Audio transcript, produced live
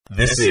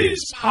This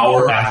is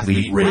Power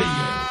Athlete Radio.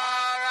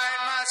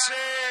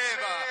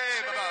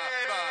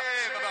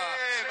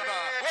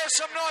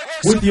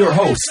 With your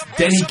hosts,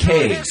 Denny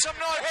K,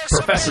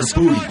 Professor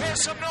Booty,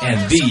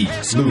 and the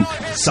Luke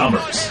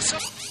Summers.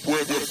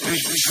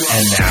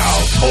 And now,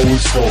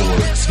 toes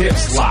forward,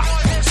 hips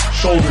locked,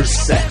 shoulders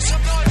set,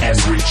 and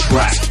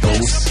retract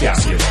those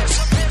scapulars.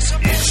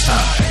 It's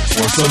time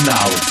for some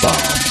knowledge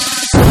bombs.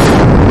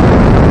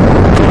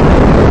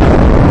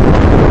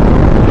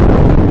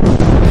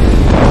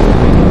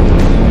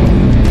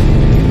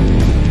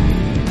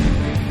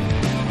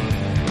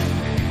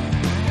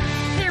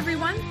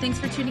 Thanks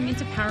for tuning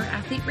into Power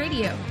Athlete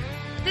Radio.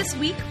 This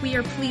week, we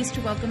are pleased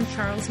to welcome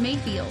Charles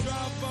Mayfield.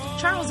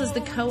 Charles is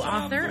the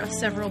co-author of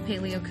several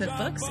paleo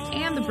cookbooks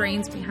and the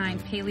brains behind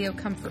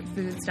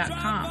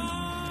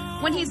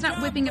PaleoComfortFoods.com. When he's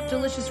not whipping up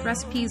delicious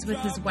recipes with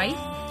his wife,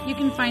 you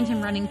can find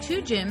him running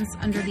 2 gyms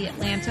under the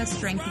Atlanta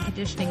Strength and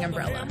Conditioning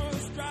umbrella.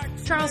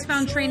 Charles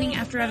found training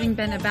after having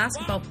been a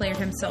basketball player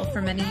himself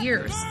for many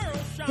years.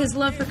 His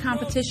love for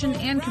competition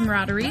and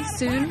camaraderie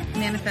soon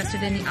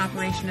manifested in the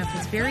operation of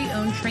his very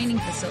own training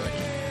facility.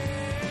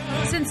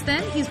 Since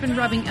then, he's been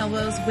rubbing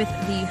elbows with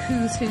the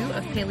who's who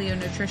of paleo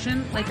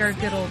nutrition, like our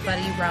good old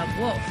buddy Rob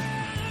Wolf.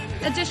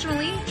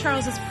 Additionally,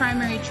 Charles's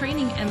primary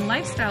training and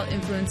lifestyle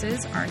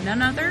influences are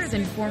none other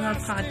than former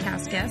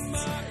podcast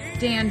guests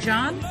Dan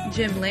John,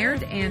 Jim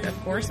Laird, and of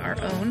course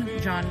our own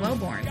John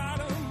Wellborn.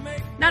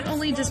 Not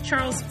only does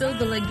Charles spill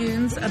the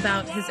lagoons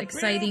about his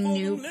exciting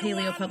new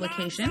paleo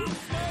publication,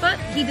 but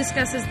he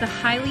discusses the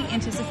highly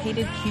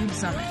anticipated Cube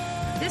Summit.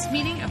 This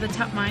meeting of the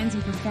top minds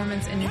in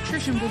performance and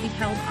nutrition will be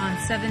held on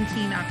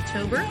 17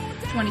 October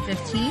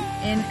 2015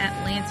 in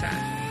Atlanta.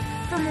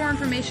 For more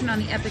information on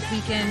the epic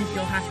weekend,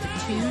 you'll have to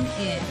tune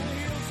in.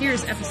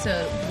 Here's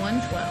episode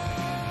 112.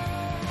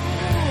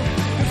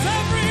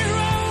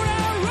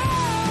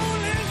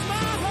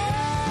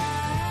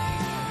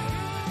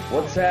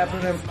 What's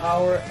happening,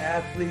 Power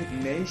Athlete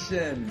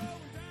Nation?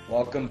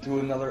 Welcome to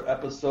another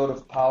episode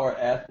of Power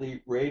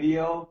Athlete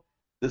Radio.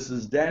 This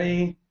is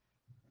Denny.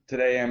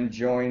 Today I'm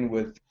joined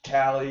with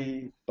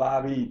Callie,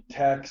 Bobby,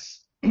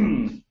 Tex,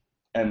 and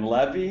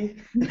Levy.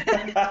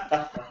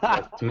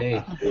 That's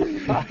me.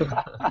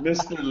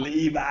 Mr.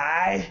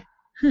 Levi.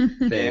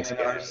 Thanks, and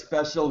our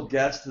special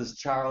guest is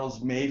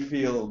Charles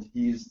Mayfield.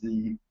 He's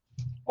the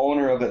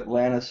owner of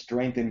Atlanta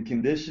Strength and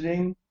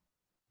Conditioning,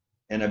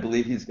 and I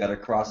believe he's got a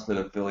CrossFit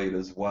affiliate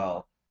as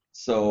well.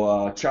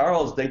 So,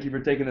 Charles, thank you for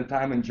taking the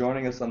time and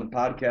joining us on the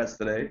podcast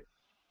today.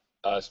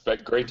 It's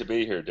great to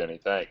be here, Denny.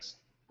 Thanks.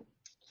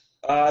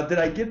 Did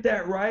I get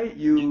that right?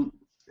 You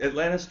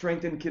Atlanta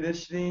Strength and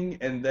Conditioning,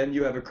 and then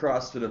you have a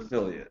CrossFit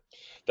affiliate.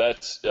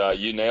 That's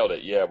you nailed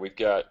it. Yeah, we've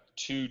got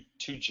two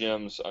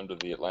gyms under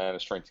the Atlanta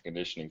Strength and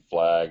Conditioning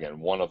flag,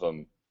 and one of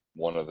them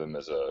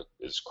is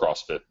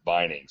CrossFit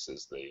Bindings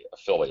is the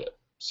affiliate.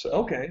 So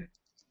okay.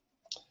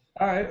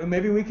 All right. Well,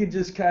 maybe we could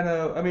just kind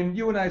of. I mean,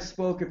 you and I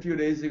spoke a few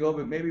days ago,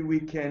 but maybe we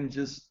can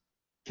just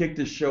kick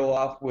the show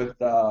off with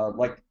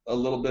like a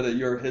little bit of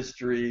your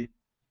history.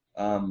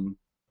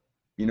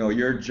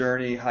 Your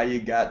journey, how you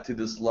got to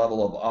this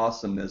level of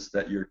awesomeness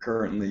that you're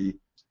currently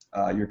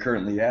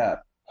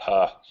at.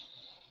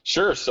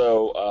 Sure.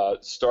 So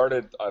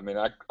started. I mean,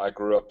 I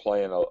grew up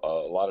playing a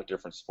lot of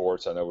different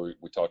sports. I know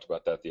we talked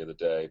about that the other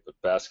day, but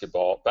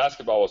basketball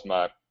was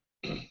my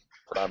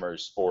primary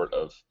sport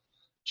of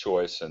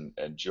choice and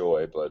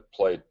joy. But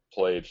played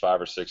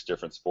 5 or 6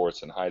 different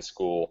sports in high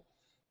school.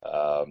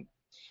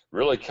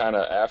 Really, kind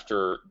of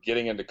after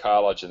getting into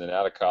college and then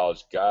out of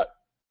college, got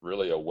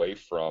really away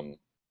from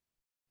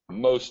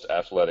most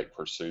athletic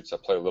pursuits. I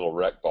play a little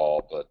rec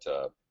ball, but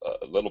a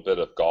little bit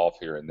of golf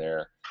here and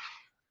there.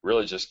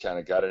 Really just kind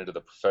of got into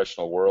the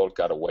professional world,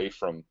 got away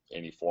from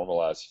any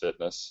formalized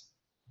fitness.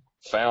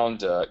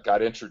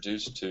 Got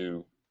introduced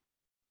to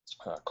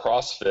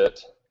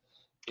CrossFit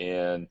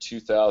in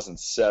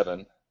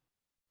 2007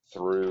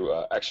 through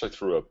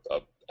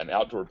an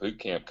outdoor boot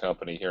camp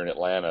company here in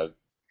Atlanta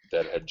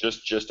that had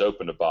just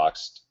opened a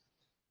box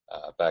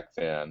back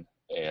then.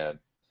 And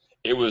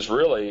it was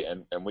really,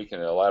 and we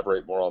can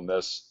elaborate more on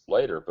this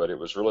later, but it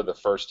was really the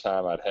first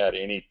time I'd had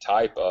any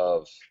type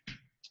of,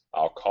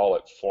 I'll call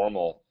it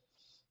formal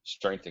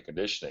strength and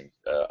conditioning.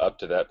 Up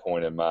to that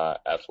point in my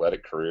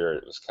athletic career,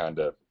 it was kind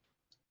of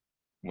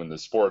when the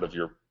sport of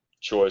your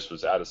choice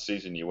was out of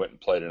season, you went and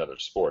played another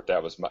sport.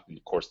 That was my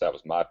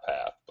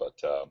path.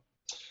 But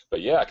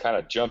yeah, I kind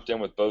of jumped in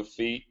with both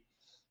feet,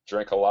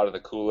 drank a lot of the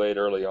Kool-Aid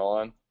early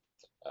on.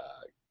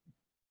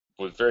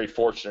 Was very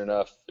fortunate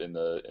enough in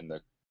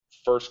the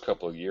first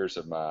couple of years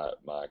of my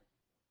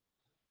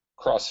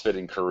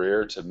CrossFitting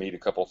career to meet a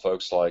couple of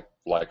folks like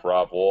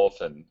Rob Wolf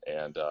and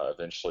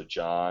eventually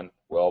John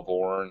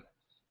Wellborn,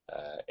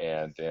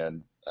 and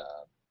then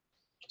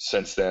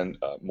since then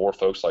more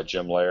folks like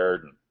Jim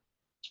Laird and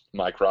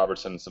Mike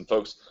Robertson, some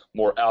folks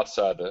more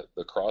outside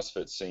the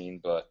CrossFit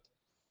scene. But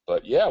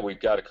yeah, we've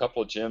got a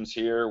couple of gyms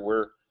here.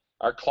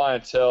 Our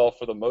clientele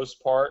for the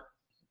most part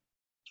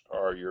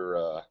are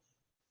your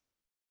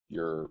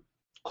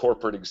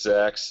corporate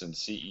execs and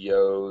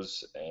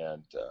CEOs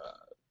and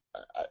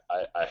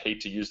I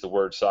hate to use the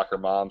word soccer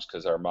moms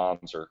because our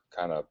moms are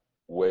kind of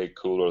way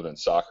cooler than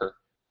soccer.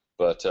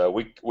 But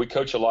we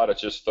coach a lot of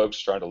just folks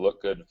trying to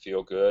look good and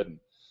feel good and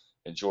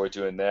enjoy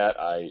doing that.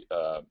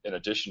 In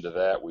addition to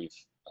that,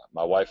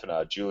 my wife and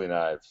I, Julie and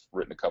I, have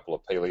written a couple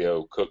of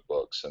paleo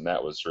cookbooks, and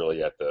that was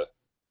really at the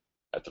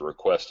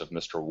request of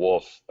Mr.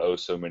 Wolf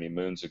so many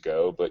moons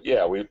ago. But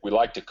yeah, we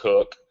like to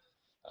cook,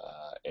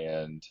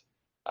 and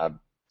I'm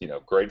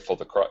grateful.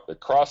 The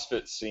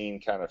CrossFit scene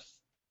kind of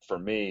for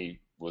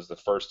me was the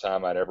first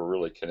time I'd ever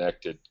really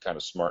connected kind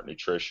of smart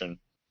nutrition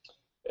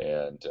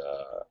and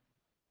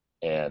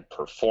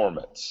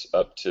performance.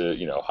 Up to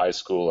high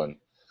school and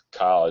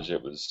college,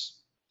 it was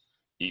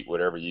eat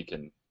whatever you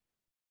can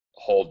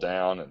hold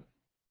down and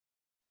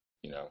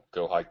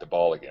go hike the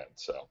ball again.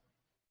 So,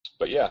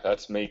 but yeah,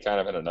 that's me kind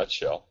of in a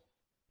nutshell.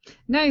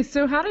 Nice.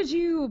 So how did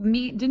you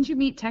meet? Didn't you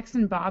meet Tex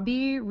and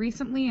Bobby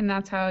recently, and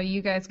that's how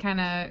you guys kind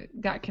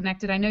of got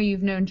connected? I know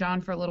you've known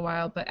John for a little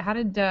while, but how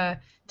did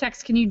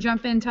Tex? Can you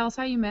jump in? Tell us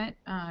how you met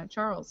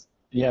Charles.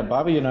 Yeah,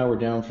 Bobby and I were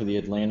down for the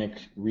Atlantic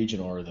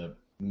Regional or the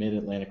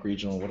Mid-Atlantic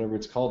Regional, whatever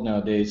it's called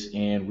nowadays,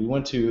 and we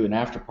went to an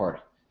after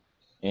party,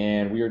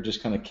 and we were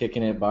just kind of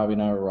kicking it. Bobby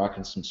and I were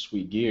rocking some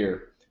sweet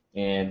gear,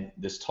 and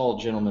this tall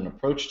gentleman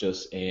approached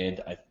us,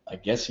 and I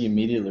guess he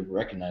immediately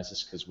recognized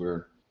us because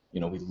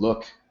we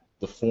look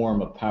the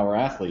form of power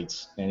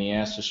athletes, and he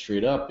asked us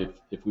straight up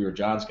if we were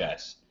John's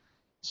guys.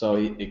 So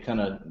it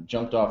kind of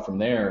jumped off from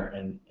there,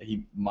 and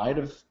he might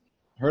have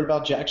heard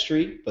about Jack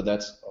Street, but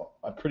that's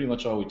pretty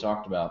much all we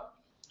talked about.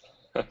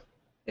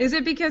 Is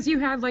it because you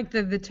had like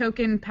the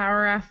token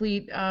power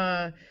athlete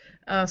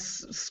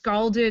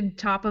scalded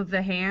top of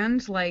the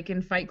hand, like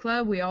in Fight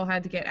Club? We all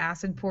had to get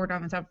acid poured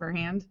on the top of our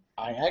hand.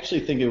 I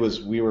actually think it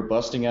was we were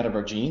busting out of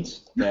our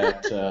jeans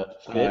that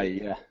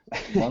fit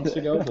months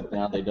ago, but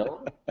now they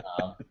don't.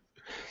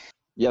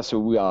 Yeah, so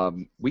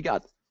we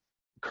got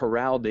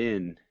corralled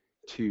in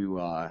to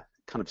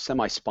kind of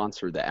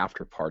semi-sponsor the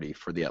after party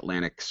for the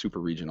Atlantic Super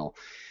Regional,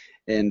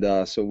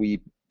 and so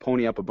we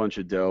pony up a bunch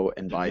of dough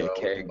and buy a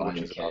keg,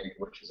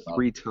 which is about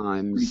 3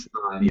 times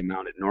the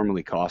amount it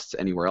normally costs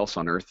anywhere else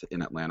on Earth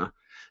in Atlanta.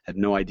 Had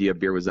no idea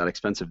beer was that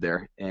expensive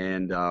there,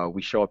 and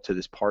we show up to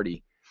this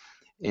party,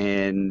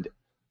 and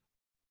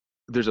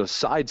there's a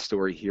side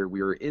story here.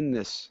 We were in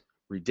this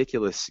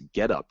ridiculous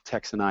getup.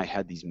 Tex and I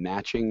had these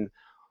matching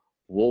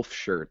wolf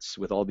shirts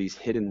with all these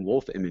hidden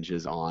wolf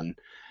images on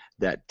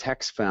that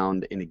Tex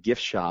found in a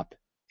gift shop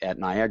at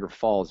Niagara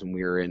Falls, and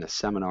we were in a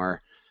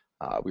seminar.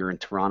 We were in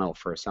Toronto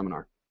for a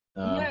seminar.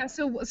 Yeah,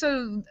 so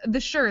the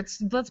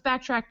shirts, let's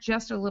backtrack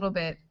just a little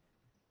bit.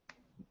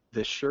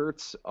 The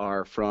shirts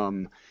are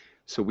from,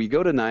 so we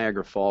go to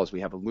Niagara Falls. We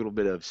have a little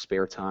bit of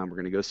spare time. We're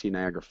going to go see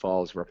Niagara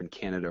Falls. We're up in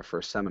Canada for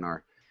a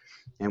seminar.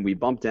 And we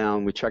bump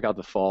down, we check out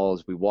the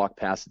falls, we walk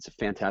past. It's a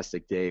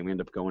fantastic day, and we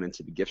end up going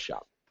into the gift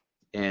shop.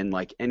 And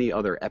like any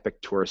other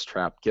epic tourist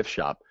trap gift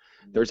shop,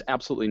 there's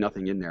absolutely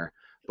nothing in there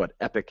but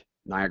epic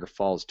Niagara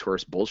Falls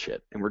tourist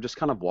bullshit. And we're just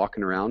kind of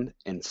walking around,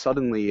 and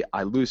suddenly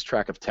I lose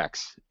track of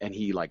Tex, and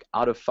he, like,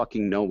 out of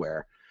fucking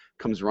nowhere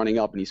comes running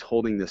up, and he's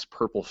holding this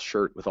purple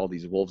shirt with all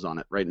these wolves on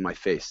it right in my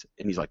face.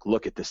 And he's like,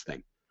 look at this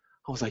thing.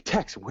 I was like,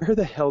 Tex, where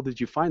the hell did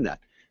you find that?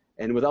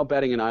 And without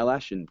batting an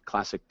eyelash, in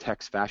classic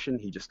Tex fashion,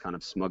 he just kind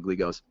of smugly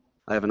goes,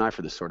 I have an eye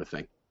for this sort of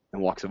thing,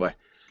 and walks away.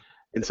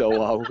 And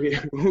so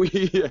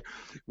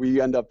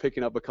we end up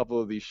picking up a couple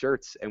of these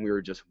shirts, and we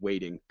were just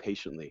waiting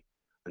patiently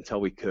until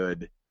we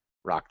could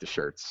rock the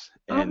shirts.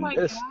 And oh my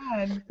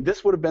God.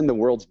 This would have been the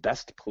world's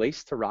best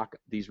place to rock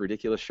these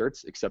ridiculous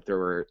shirts, except there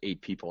were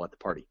 8 people at the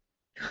party.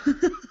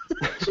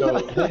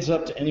 So heads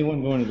up to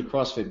anyone going to the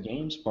CrossFit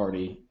Games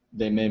party,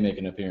 they may make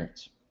an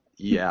appearance.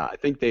 Yeah, I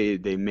think they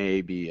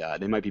might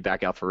be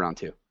back out for round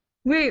 2.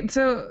 Wait,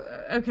 so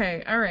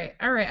okay, all right,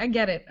 I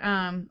get it.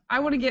 I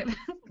want to get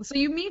so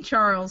you meet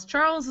Charles.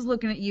 Charles is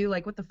looking at you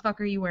like, what the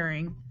fuck are you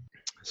wearing?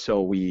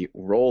 So we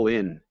roll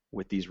in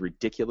with these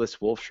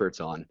ridiculous wolf shirts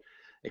on,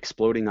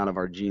 exploding out of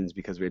our jeans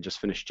because we had just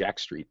finished Jack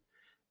Street,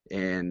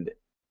 and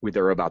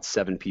there were about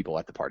 7 people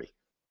at the party,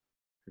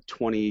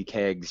 20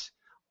 kegs,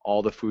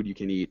 all the food you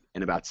can eat,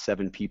 and about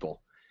 7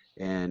 people,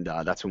 and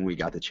that's when we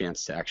got the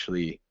chance to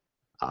actually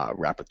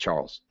rap with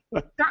Charles.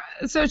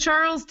 So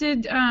Charles,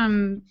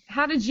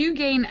 how did you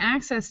gain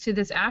access to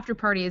this after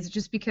party? Is it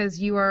just because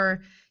you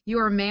are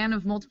a man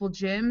of multiple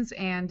gyms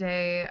and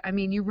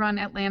you run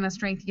Atlanta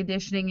Strength and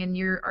Conditioning, and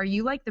are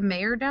you like the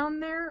mayor down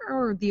there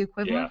or the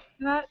equivalent of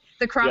that?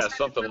 The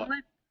CrossFit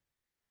equivalent?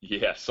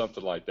 Yeah,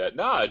 something like that.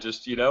 No, I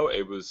just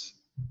it was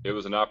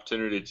an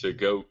opportunity to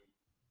go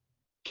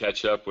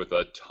catch up with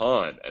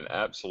an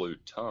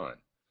absolute ton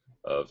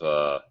of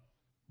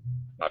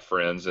my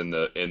friends in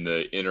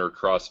the inner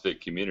CrossFit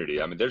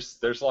community. I mean,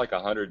 there's like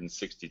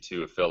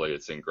 162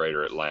 affiliates in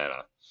Greater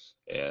Atlanta,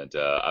 and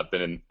I've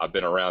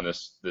been around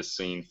this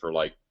scene for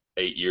like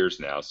 8 years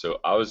now. So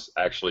I was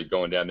actually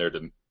going down there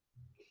to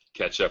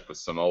catch up with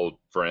some old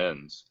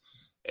friends,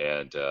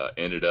 and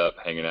ended up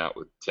hanging out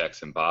with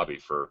Tex and Bobby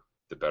for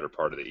the better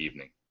part of the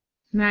evening.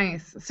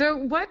 Nice.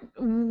 So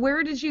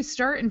where did you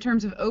start in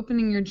terms of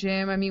opening your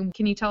gym? I mean,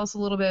 can you tell us a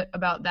little bit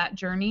about that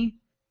journey?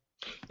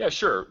 Yeah,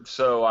 sure.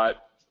 So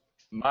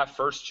my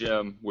first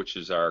gym, which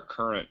is our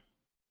current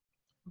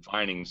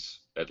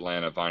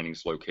Atlanta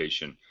Vinings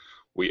location,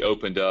 we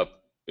opened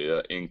up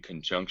in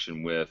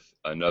conjunction with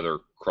another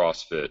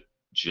CrossFit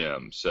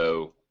gym.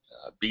 So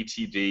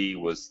BTV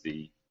was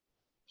the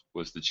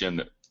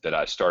gym that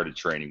I started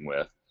training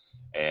with,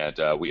 and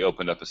we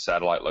opened up a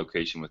satellite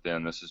location with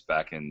them. This is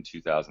back in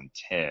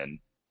 2010,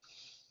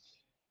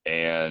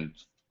 and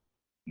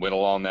went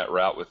along that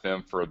route with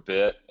them for a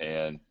bit,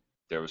 and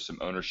there was some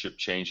ownership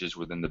changes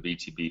within the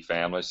BTB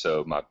family.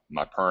 So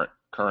my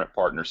current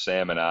partner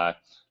Sam and I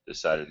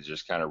decided to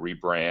just kind of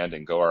rebrand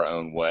and go our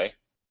own way,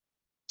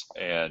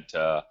 and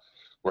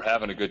we're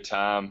having a good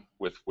time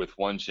with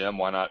one gym.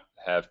 Why not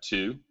have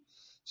two?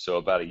 So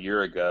about a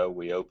year ago,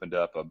 we opened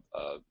up a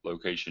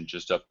location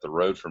just up the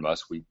road from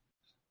us.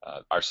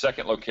 Our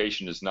second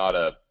location is not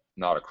a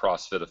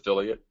CrossFit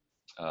affiliate.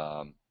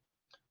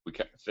 We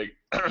kind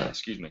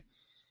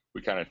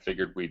of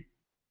figured we'd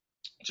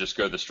just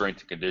go the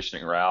strength and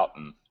conditioning route,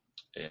 and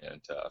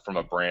from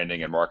a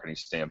branding and marketing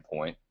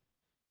standpoint,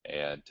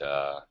 and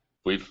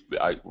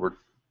we're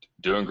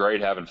doing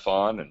great, having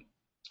fun, and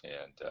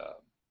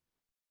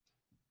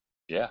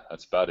yeah,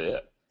 that's about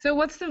it. So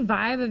what's the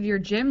vibe of your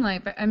gym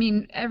life? I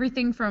mean,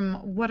 everything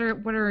from what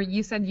are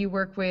you said you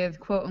work with,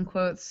 quote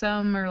unquote,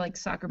 some are like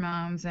soccer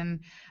moms, and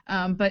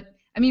but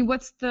I mean,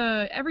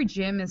 every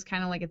gym is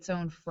kind of like its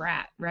own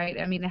frat, right?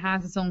 I mean, it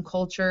has its own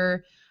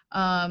culture.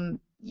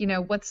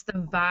 What's the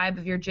vibe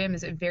of your gym?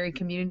 Is it very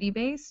community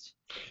based?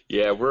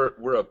 Yeah,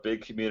 we're a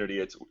big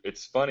community.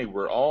 It's funny,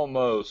 we're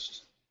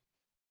almost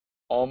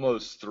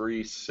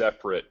three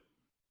separate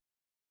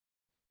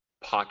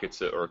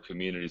pockets or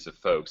communities of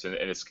folks, and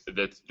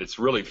it's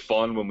really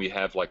fun when we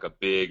have like a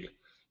big,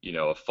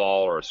 a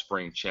fall or a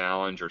spring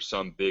challenge or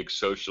some big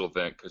social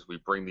event, because we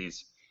bring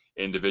these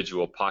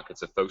individual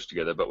pockets of folks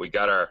together. But we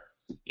got our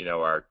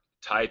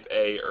type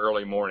A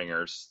early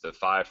morningers, the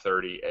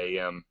 5:30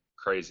 a.m.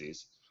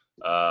 crazies.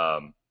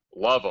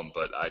 Love them,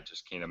 but I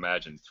just can't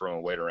imagine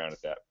throwing weight around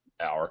at that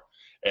hour.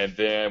 And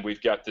then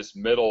we've got this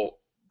middle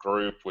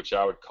group, which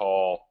I would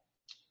call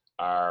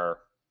our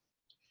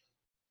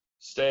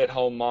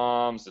stay-at-home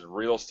moms and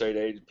real estate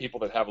agents, people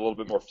that have a little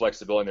bit more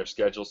flexibility in their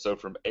schedule. So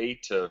from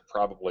 8 to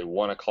probably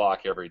 1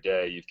 o'clock every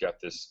day, you've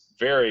got this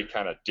very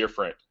kind of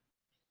different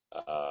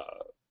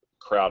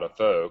crowd of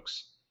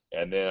folks.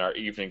 And then our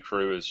evening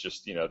crew is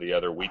just, the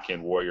other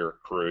weekend warrior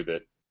crew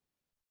that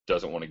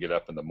doesn't want to get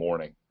up in the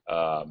morning.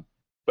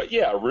 But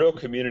yeah, real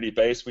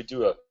community-based. We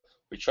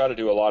try to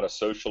do a lot of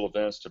social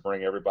events to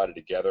bring everybody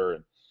together,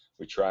 and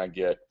we try and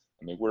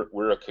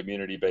we're a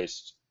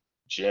community-based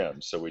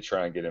gym, so we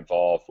try and get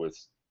involved with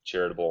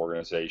charitable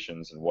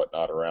organizations and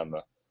whatnot around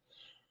the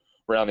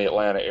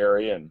Atlanta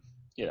area. And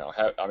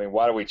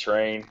why do we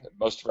train?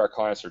 Most of our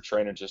clients are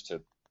training just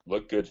to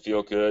look good,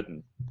 feel good,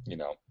 and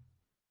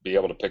be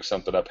able to pick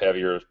something up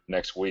heavier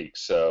next week.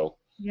 So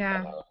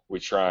yeah, we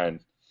try and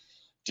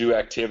do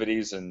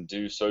activities and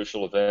do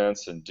social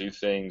events and do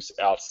things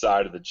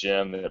outside of the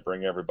gym that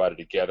bring everybody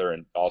together,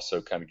 and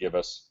also kind of give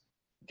us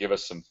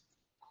some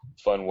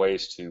fun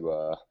ways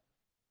to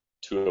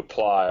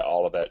apply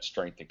all of that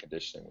strength and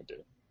conditioning we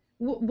do.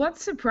 What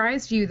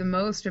surprised you the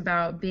most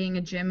about being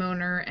a gym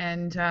owner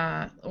and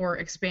or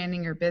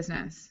expanding your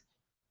business?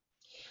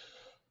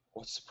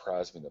 What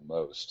surprised me the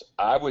most?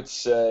 I would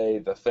say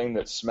the thing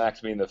that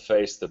smacked me in the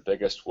face the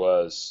biggest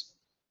was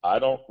I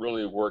don't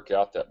really work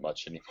out that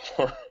much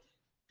anymore.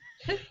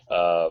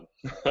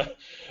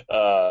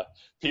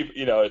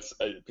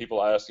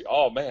 People ask you,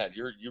 "Oh man,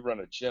 you run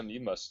a gym,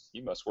 you must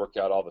work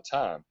out all the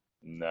time."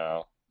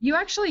 No. You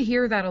actually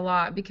hear that a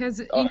lot,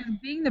 because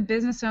being the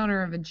business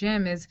owner of a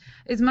gym is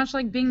much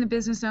like being the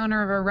business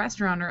owner of a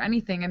restaurant or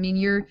anything. I mean,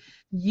 you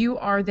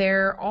are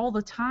there all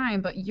the time,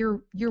 but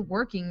you're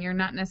working. You're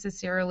not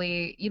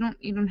necessarily you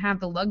don't have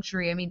the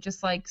luxury. I mean,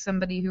 just like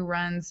somebody who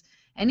runs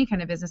any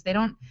kind of business,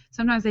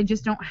 sometimes they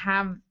just don't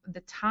have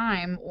the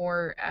time,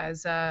 or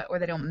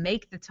they don't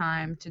make the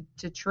time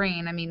to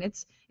train. I mean,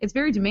 it's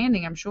very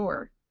demanding, I'm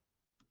sure.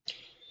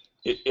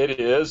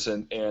 It is,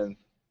 and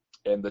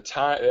the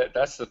time,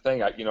 that's the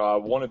thing. I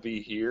want to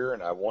be here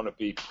and I want to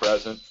be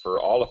present for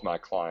all of my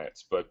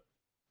clients, but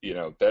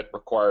that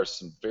requires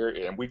some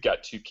and we've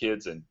got two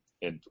kids, and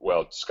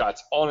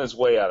Scott's on his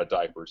way out of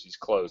diapers. He's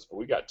closed, but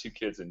we got two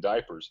kids in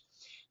diapers.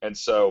 And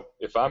so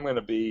if I'm going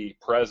to be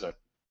present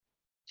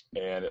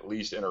and at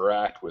least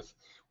interact with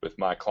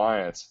my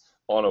clients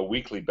on a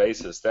weekly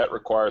basis, that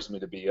requires me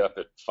to be up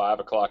at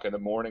 5 o'clock in the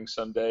morning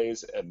some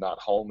days and not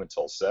home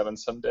until 7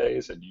 some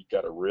days. And you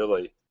got to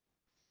really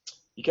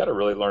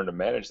learn to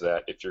manage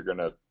that if you're going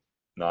to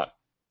not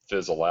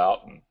fizzle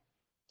out,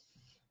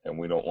 and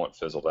we don't want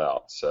fizzled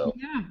out. So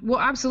yeah, well,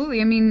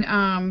 absolutely. I mean,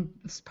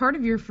 part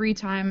of your free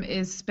time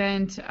is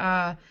spent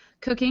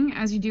cooking,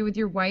 as you do with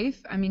your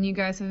wife. I mean, you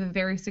guys have a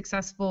very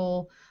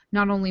successful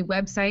not only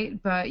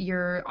website, but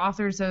you're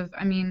authors of,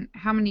 I mean,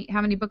 how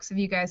many books have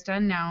you guys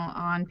done now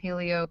on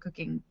paleo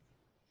cooking?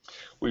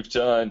 We've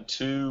done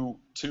two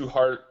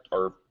hard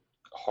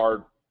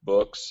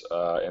books,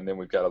 and then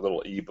we've got a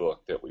little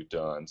ebook that we've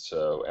done.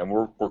 So, and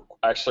we're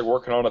actually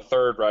working on a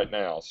third right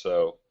now.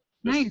 So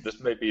this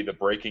may be the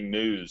breaking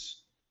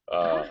news.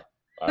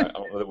 I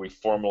don't know that we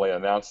formally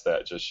announced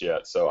that just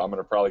yet. So I'm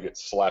going to probably get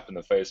slapped in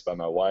the face by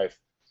my wife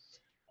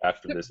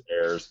after this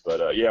airs.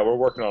 But yeah, we're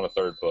working on a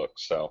third book,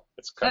 so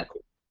it's kind of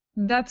cool.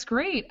 That's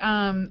great.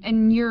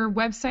 And your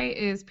website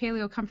is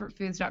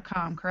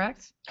paleocomfortfoods.com,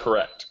 correct?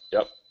 Correct.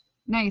 Yep.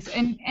 Nice.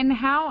 And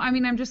how, I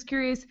mean, I'm just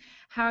curious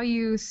how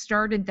you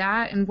started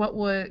that and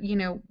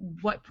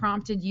what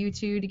prompted you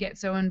to get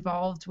so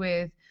involved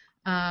with,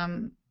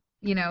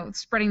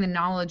 spreading the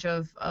knowledge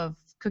of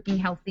cooking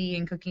healthy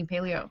and cooking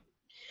paleo.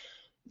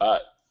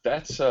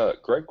 That's a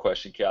great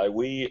question, Callie.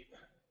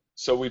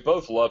 We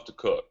both love to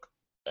cook,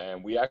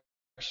 and we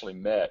actually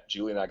met.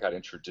 Julie and I got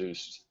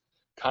introduced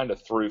kind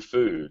of through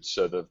food.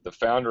 So the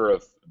founder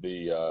of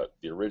the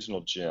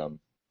original gym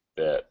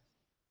that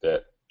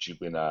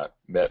Julie and I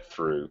met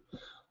through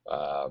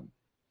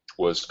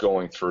was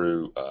going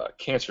through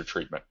cancer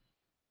treatment,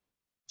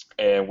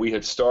 and we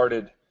had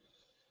started.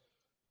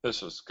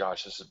 This is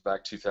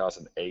back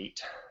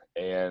 2008.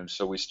 And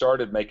so we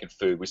started making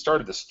food. We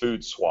started this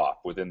food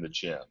swap within the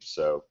gym.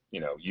 So,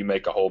 you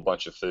make a whole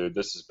bunch of food.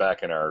 This is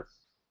back in our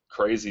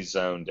crazy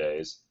zone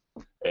days.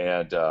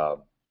 And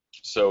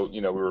so,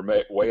 we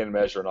were weighing and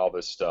measuring all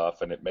this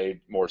stuff, and it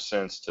made more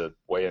sense to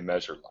weigh and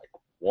measure like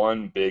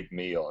one big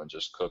meal and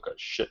just cook a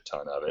shit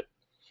ton of it.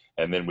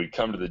 And then we'd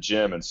come to the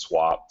gym and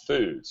swap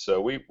food.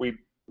 So we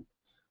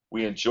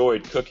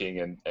enjoyed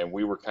cooking, and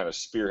we were kind of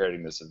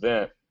spearheading this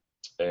event.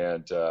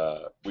 And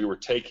we were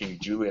taking,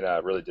 Julie and I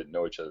really didn't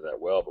know each other that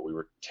well, but we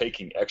were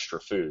taking extra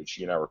food.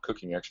 She and I were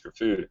cooking extra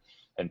food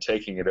and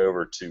taking it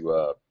over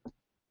to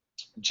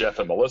Jeff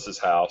and Melissa's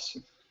house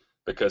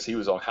because he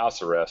was on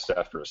house arrest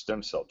after a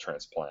stem cell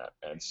transplant.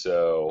 And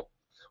so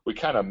we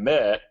kind of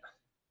met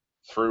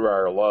through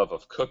our love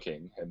of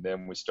cooking, and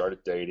then we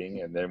started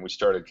dating, and then we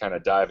started kind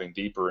of diving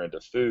deeper into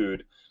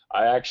food.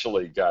 I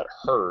actually got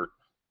hurt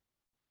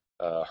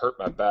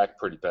my back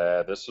pretty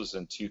bad. This was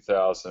in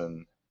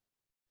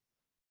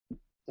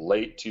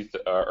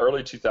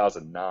early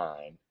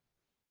 2009,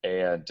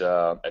 and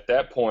at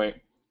that point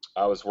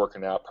I was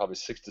working out probably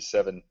 6 to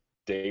 7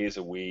 days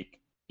a week,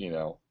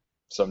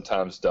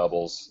 sometimes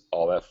doubles,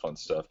 all that fun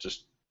stuff,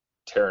 just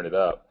tearing it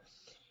up.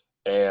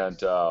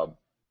 And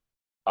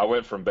I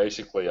went from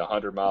basically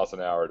 100 miles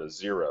an hour to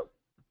 0.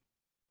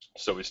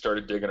 So we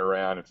started digging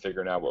around and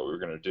figuring out what we were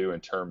going to do in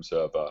terms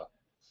of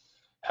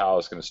how I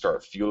was going to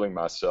start fueling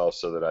myself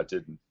so that I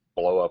didn't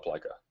blow up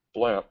like a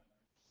blimp.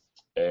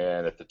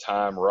 And at the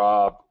time,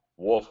 Rob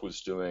Wolf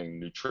was doing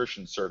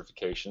nutrition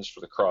certifications for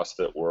the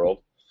CrossFit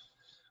world.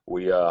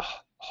 We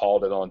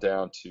hauled it on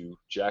down to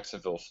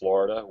Jacksonville,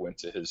 Florida, went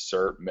to his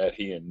cert, met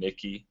he and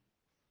Nikki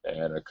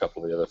and a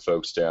couple of the other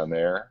folks down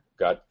there.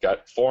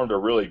 Formed a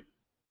really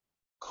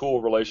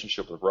cool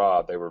relationship with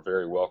Rob. They were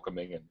very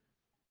welcoming,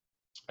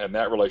 and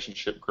that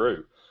relationship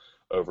grew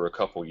over a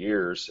couple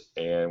years.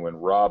 And when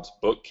Rob's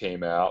book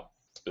came out,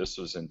 this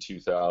was in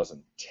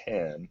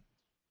 2010.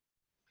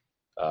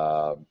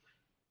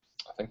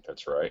 I think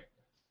that's right.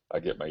 I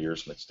get my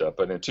years mixed up.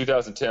 But in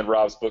 2010,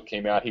 Rob's book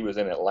came out. He was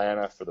in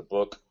Atlanta for the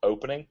book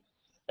opening,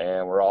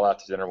 and we're all out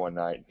to dinner one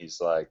night, and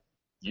he's like,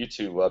 "You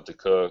two love to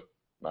cook.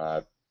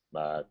 My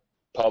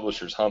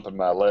publisher's humping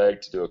my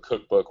leg to do a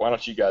cookbook. Why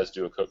don't you guys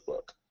do a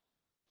cookbook?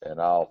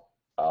 And I'll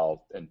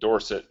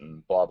endorse it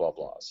and blah blah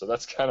blah." So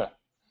that's kind of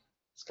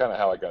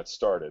how I got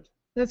started.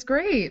 That's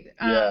great.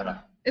 Yeah.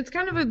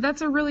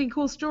 That's a really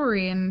cool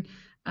story, and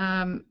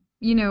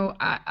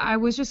I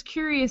was just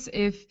curious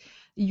if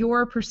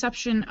your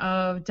perception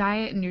of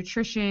diet and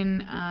nutrition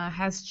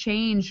has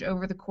changed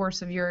over the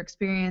course of your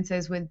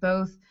experiences with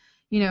both,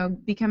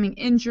 becoming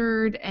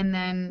injured and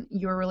then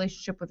your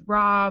relationship with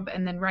Rob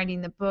and then writing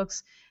the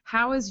books.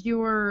 How is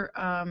your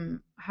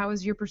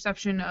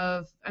perception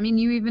of? I mean,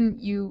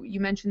 you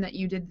mentioned that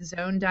you did the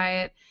Zone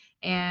diet,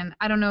 and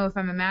I don't know if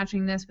I'm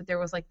imagining this, but there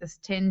was like this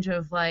tinge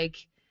of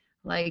like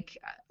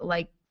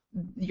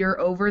you're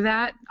over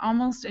that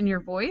almost in your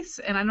voice,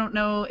 and I don't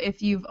know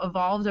if you've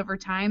evolved over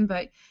time,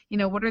 but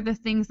what are the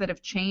things that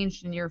have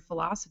changed in your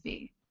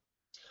philosophy?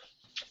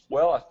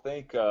 Well, I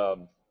think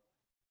from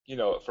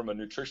a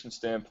nutrition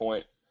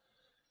standpoint,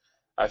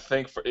 I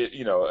think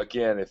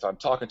again, if I'm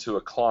talking to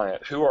a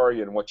client, who are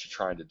you and what you're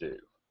trying to do,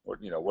 or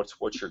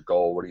what's your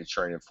goal, what are you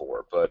training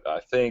for? But I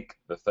think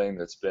the thing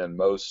that's been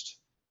most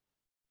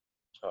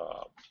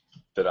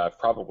that I've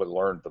probably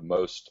learned the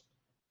most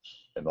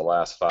in the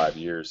last 5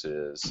 years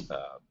is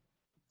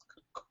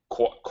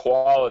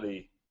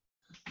quality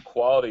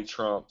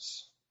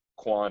trumps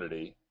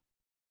quantity,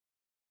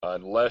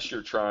 unless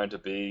you're trying to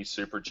be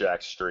super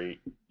Jack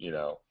Street,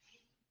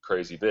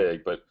 crazy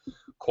big. But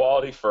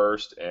quality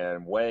first,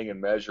 and weighing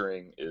and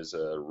measuring is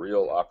a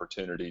real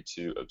opportunity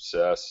to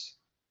obsess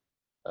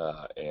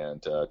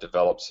and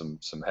develop some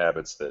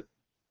habits that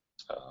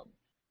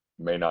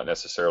may not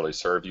necessarily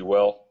serve you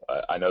well.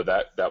 I know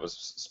that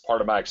was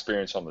part of my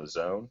experience on the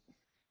Zone.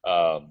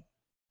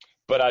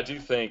 But I do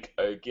think,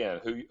 again,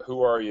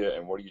 who are you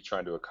and what are you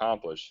trying to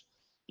accomplish?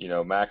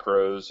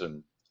 Macros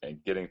and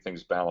getting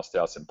things balanced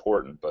out is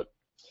important. But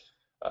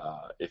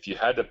if you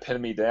had to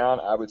pin me down,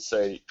 I would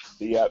say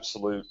the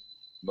absolute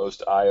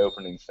most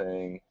eye-opening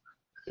thing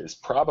is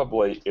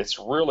probably it's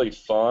really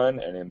fun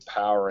and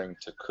empowering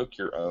to cook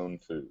your own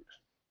food.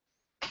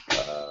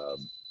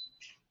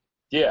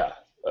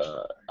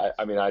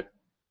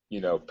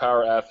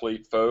 Power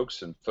athlete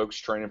folks and folks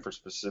training for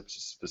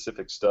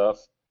specific stuff,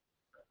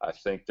 I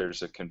think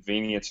there's a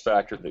convenience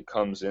factor that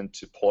comes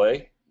into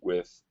play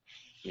with,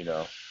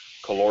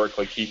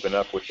 calorically keeping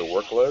up with the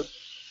workload.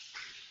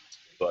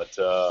 But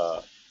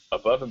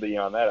above and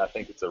beyond that, I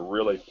think it's a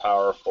really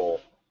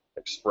powerful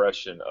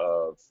expression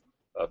of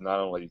not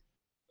only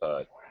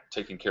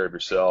taking care of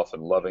yourself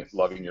and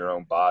loving your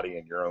own body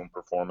and your own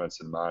performance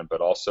and mind,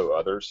 but also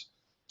others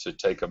to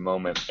take a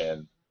moment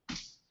and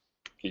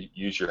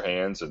use your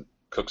hands and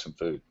cook some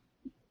food.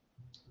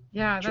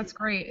 Yeah, that's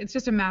great. It's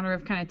just a matter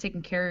of kind of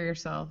taking care of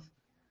yourself.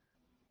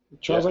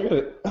 Charles, I got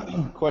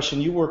a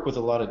question. You work with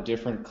a lot of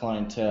different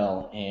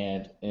clientele,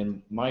 and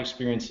in my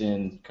experience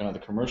in kind of the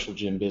commercial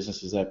gym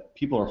business is that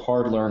people are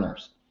hard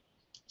learners.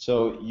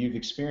 So you've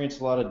experienced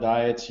a lot of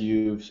diets,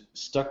 you've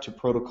stuck to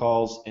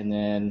protocols, and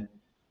then,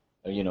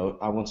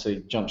 I won't say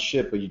jump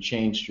ship, but you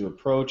changed your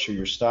approach or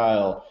your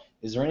style.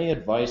 Is there any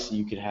advice that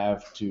you could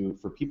have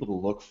for people to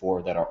look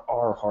for that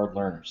are hard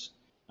learners?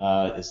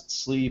 Is it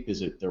sleep?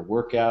 Is it their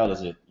workout?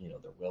 Is it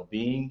their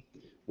well-being?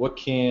 What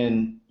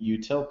can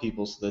you tell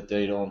people so that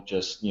they don't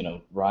just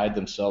ride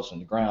themselves on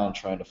the ground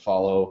trying to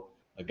follow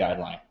a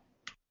guideline?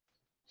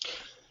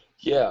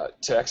 Yeah,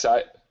 Tex,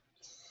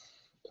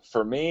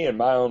 for me, in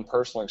my own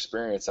personal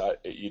experience,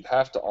 you'd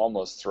have to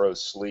almost throw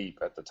sleep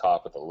at the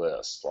top of the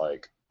list.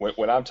 Like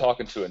when I'm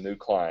talking to a new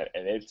client,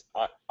 and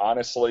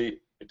honestly,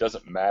 it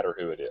doesn't matter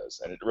who it is,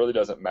 and it really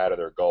doesn't matter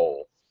their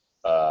goal.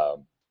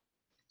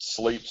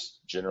 Sleep's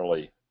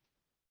generally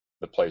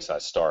the place I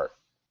start.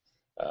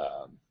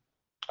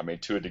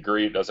 To a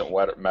degree, it doesn't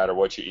matter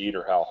what you eat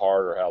or how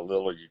hard or how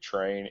little you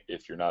train.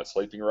 If you're not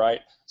sleeping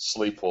right,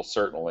 sleep will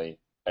certainly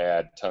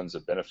add tons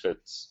of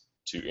benefits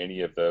to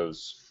any of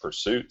those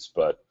pursuits.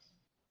 But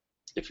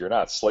if you're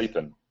not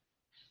sleeping,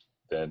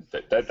 then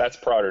that's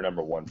priority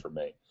number one for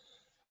me.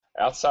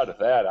 Outside of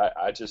that,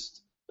 I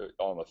just,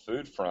 on the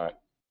food front,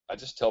 I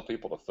just tell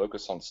people to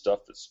focus on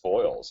stuff that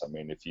spoils.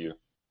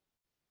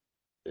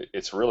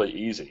 It's really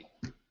easy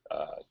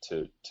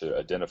to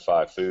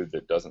identify food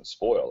that doesn't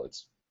spoil.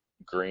 It's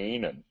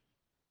green and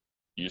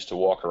used to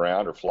walk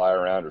around or fly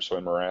around or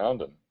swim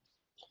around and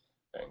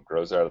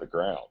grows out of the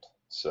ground.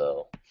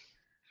 So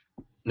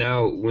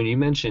now, when you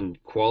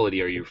mentioned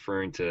quality, are you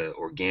referring to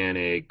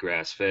organic,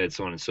 grass-fed,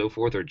 so on and so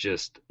forth, or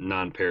just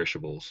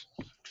non-perishables?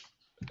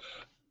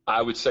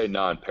 I would say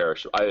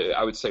non-perishable.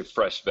 I would say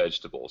fresh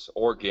vegetables.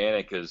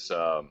 Organic is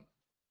a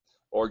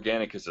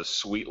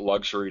sweet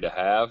luxury to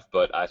have,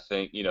 but I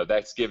think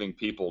that's giving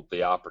people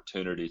the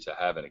opportunity to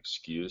have an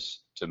excuse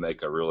to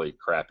make a really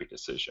crappy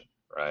decision,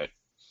 right?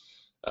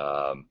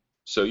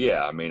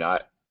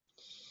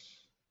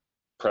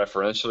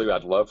 Preferentially,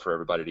 I'd love for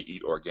everybody to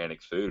eat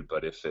organic food,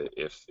 but if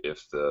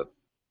the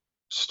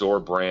store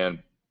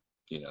brand,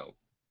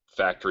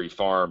 factory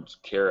farmed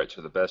carrots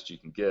are the best you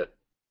can get,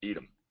 eat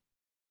them.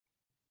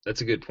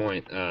 That's a good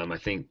point. I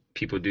think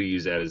people do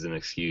use that as an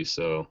excuse,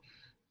 so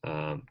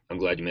I'm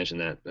glad you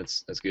mentioned that.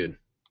 That's good.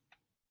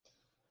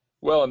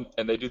 Well,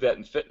 and they do that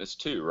in fitness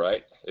too,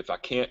 right? If I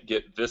can't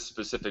get this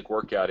specific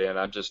workout in,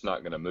 I'm just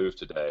not going to move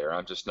today, or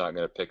I'm just not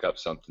going to pick up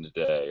something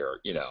today, or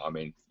you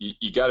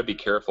got to be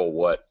careful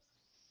what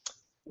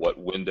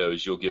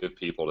windows you'll give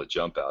people to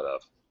jump out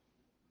of.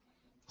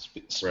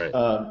 Right.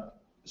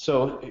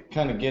 So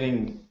kind of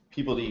getting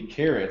people to eat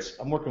carrots,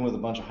 I'm working with a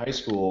bunch of high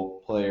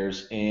school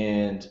players,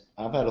 and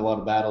I've had a lot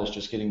of battles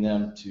just getting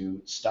them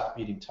to stop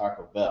eating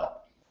Taco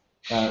Bell.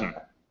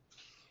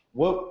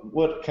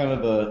 What kind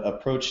of a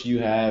approach do you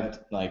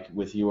have, like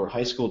with your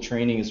high school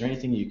training? Is there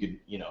anything you could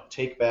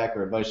take back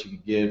or advice you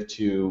could give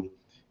to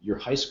your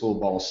high school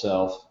ball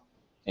self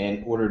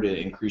in order to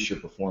increase your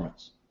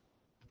performance?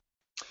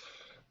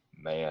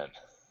 Man,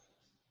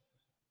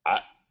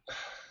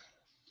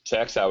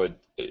 Tex, I would,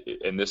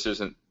 and this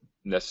isn't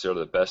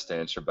necessarily the best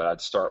answer, but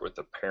I'd start with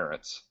the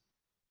parents,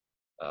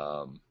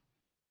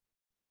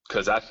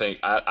 because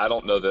I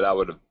don't know that I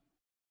would have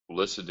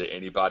listened to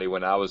anybody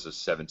when I was a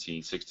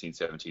 16, 17,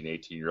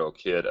 18-year-old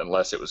kid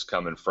unless it was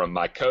coming from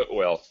my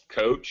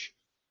coach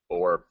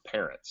or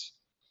parents.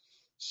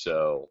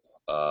 So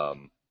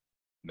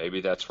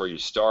maybe that's where you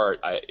start.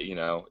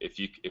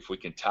 If we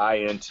can tie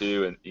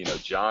into, and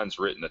John's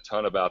written a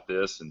ton about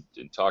this and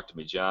talked to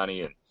me,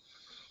 Johnny, and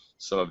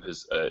some of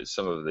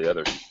the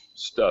other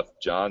stuff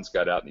John's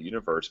got out in the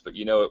universe. But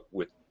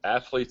with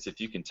athletes, if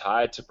you can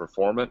tie it to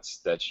performance,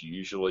 that's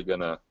usually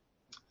gonna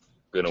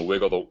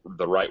wiggle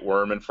the right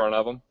worm in front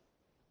of them.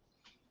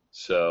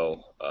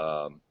 So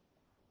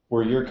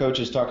were your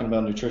coaches talking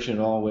about nutrition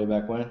at all way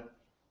back when?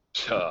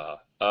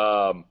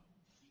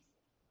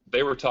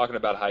 They were talking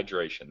about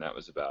hydration. That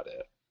was about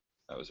it.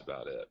 That was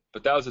about it.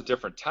 But that was a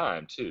different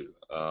time too.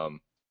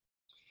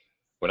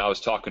 When I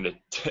was talking to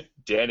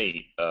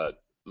Denny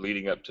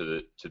leading up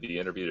to the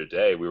interview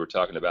today, we were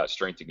talking about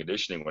strength and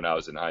conditioning when I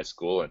was in high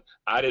school, and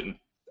I didn't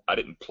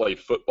play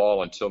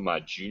football until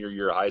my junior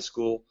year of high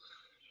school,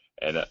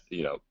 and up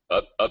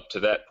to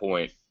that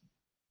point,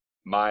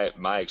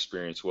 my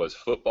experience was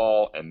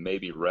football and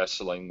maybe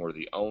wrestling were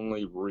the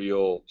only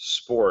real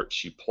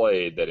sports you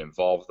played that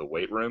involved the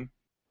weight room,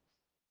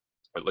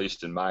 at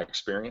least in my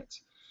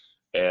experience.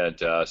 And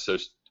so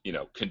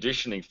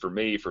conditioning for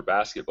me for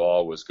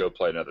basketball was go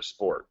play another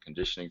sport.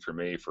 Conditioning for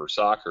me for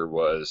soccer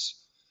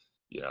was,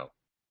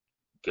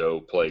 go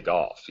play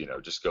golf.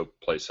 Just go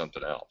play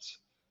something else.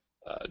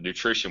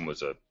 Nutrition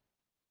was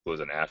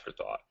an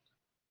afterthought.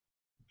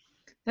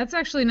 That's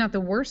actually not the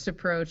worst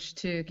approach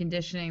to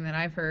conditioning that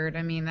I've heard.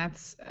 I mean,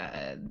 that's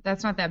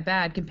not that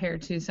bad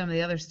compared to some of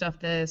the other stuff,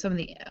 some of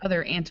the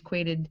other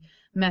antiquated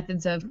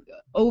methods of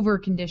over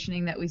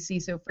conditioning that we see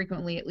so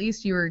frequently. At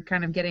least you were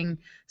kind of getting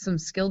some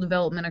skill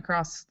development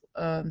across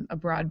a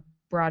broad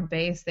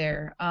base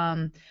there.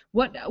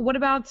 What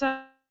about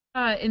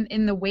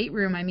in the weight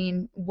room? I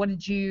mean,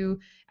 did you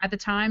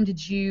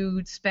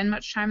spend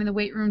much time in the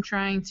weight room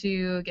trying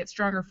to get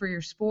stronger for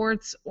your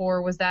sports,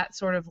 or was that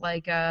sort of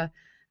like an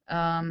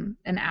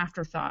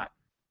afterthought?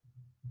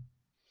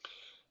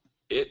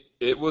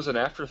 It was an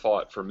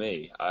afterthought for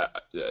me.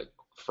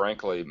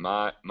 Frankly,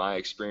 my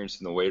experience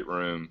in the weight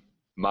room,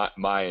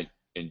 my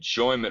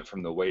enjoyment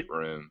from the weight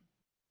room,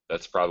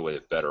 that's probably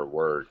a better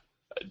word,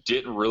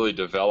 didn't really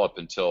develop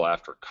until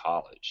after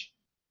college.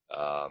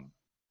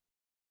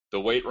 The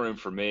weight room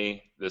for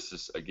me, this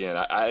is, again,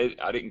 I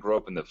didn't grow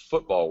up in the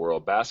football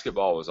world.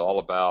 Basketball was all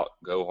about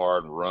go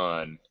hard and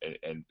run,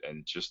 and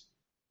just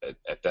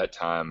at that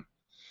time,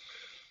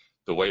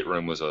 the weight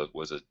room was a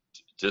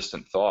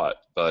distant thought.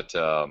 But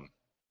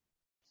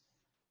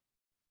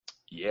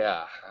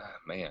yeah,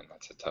 man,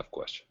 that's a tough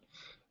question.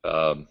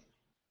 Well,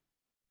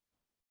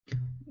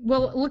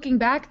 looking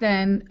back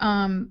then,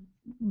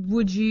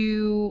 would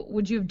you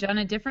have done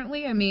it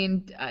differently? I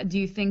mean, do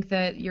you think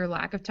that your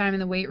lack of time in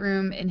the weight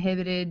room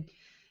inhibited,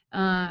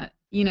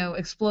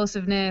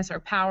 explosiveness or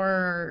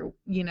power or,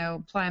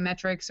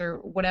 plyometrics or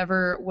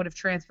whatever would have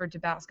transferred to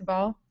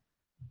basketball?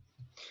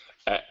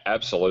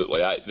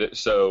 Absolutely.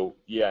 So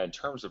yeah, in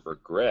terms of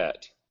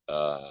regret,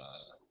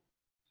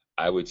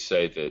 I would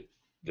say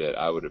that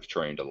I would have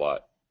trained a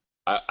lot.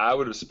 I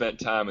would have spent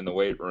time in the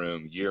weight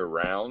room year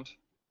round,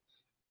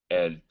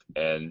 and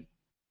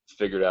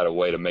figured out a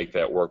way to make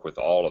that work with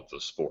all of the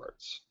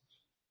sports.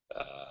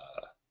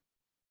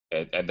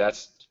 And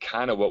that's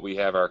kind of what we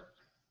have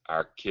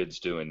our kids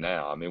doing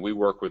now. I mean, we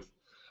work with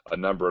a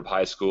number of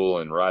high school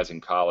and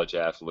rising college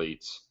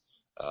athletes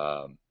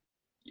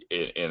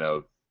in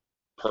a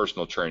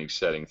personal training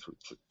setting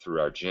through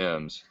our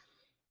gyms,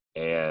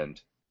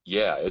 and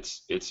yeah,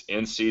 it's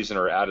in season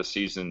or out of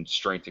season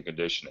strength and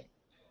conditioning,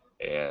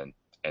 and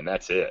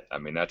that's it. I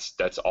mean,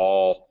 that's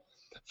all.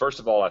 First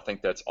of all, I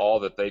think that's all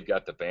that they've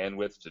got the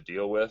bandwidth to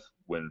deal with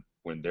when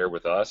they're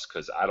with us,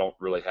 because I don't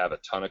really have a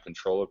ton of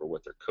control over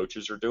what their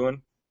coaches are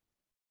doing.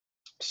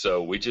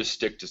 So we just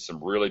stick to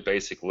some really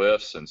basic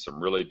lifts and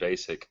some really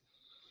basic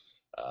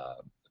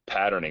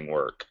patterning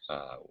work.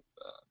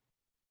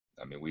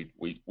 I mean,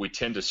 we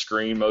tend to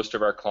screen most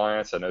of our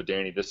clients. I know,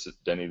 Danny,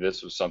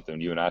 this was something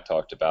you and I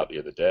talked about the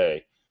other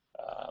day.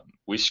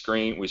 We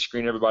screen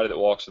everybody that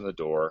walks in the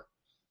door,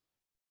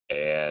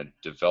 and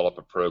develop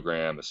a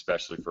program,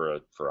 especially for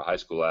a high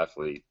school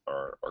athlete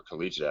or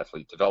collegiate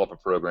athlete, develop a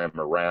program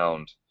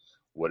around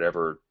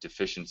whatever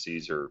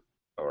deficiencies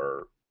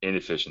or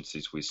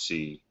inefficiencies we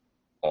see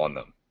on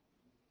them.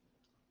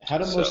 How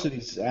do most of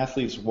these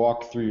athletes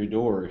walk through your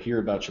door or hear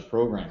about your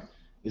program?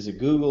 Is it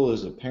Google?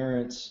 Is it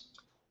parents?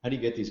 How do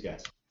you get these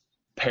guys?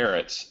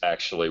 Parents,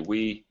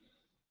 actually.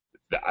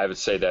 I would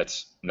say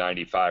that's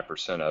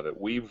 95% of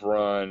it. We've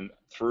run,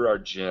 through our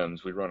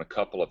gyms, we run a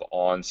couple of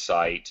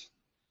on-site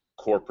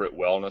corporate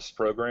wellness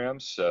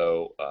programs.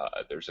 So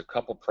there's a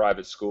couple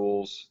private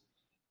schools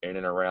in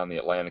and around the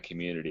Atlanta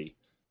community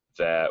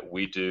that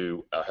we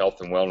do a health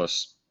and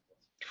wellness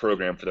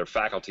program for their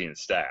faculty and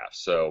staff.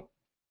 So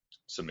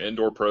some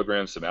indoor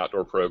programs, some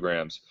outdoor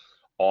programs,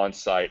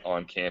 on-site,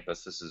 on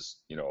campus. This is,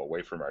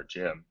 away from our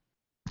gym.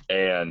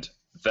 And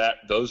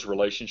those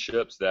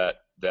relationships,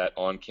 that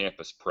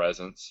on-campus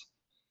presence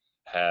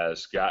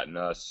has gotten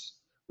us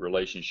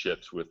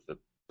relationships with the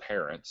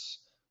parents,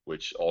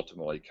 which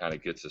ultimately kind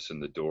of gets us in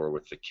the door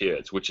with the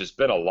kids, which has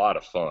been a lot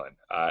of fun.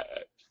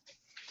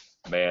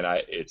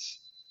 It's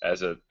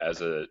as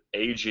a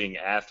aging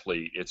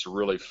athlete, it's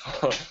really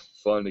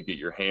fun to get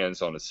your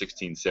hands on a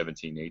 16,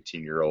 17,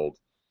 18-year-old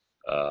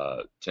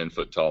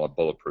 10-foot tall and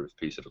bulletproof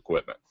piece of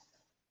equipment.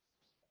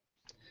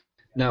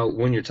 Now,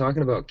 when you're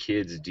talking about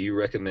kids, do you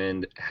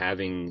recommend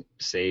having,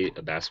 say,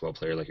 a basketball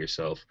player like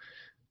yourself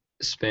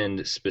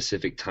spend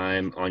specific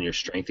time on your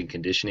strength and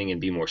conditioning and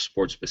be more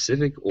sport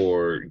specific,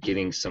 or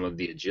getting some of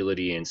the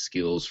agility and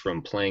skills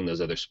from playing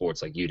those other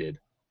sports like you did,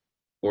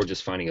 or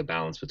just finding a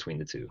balance between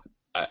the two?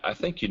 I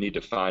think you need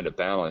to find a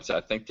balance. I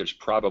think there's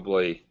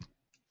probably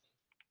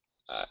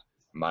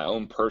my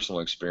own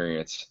personal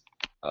experience,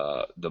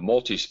 the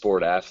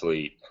multi-sport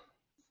athlete,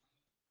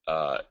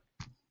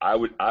 I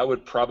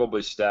would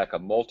probably stack a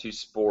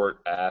multi-sport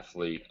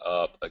athlete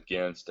up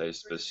against a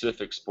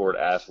specific sport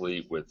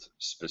athlete with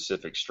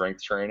specific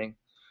strength training.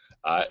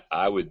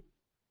 I would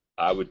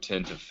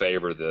tend to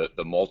favor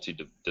the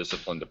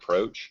multi-disciplined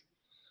approach.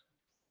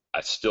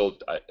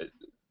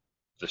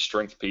 The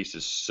strength piece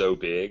is so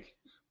big,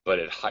 but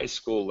at high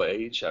school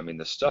age, I mean,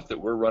 the stuff that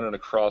we're running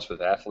across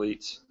with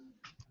athletes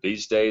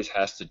these days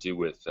has to do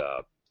with,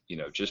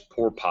 just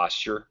poor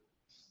posture.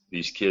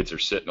 These kids are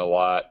sitting a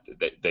lot.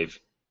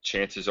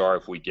 Chances are,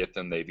 if we get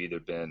them, they've either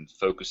been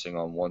focusing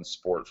on one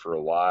sport for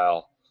a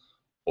while,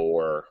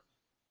 or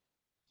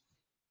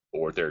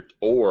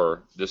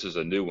this is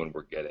a new one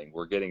we're getting.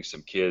 We're getting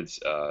some kids,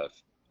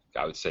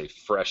 I would say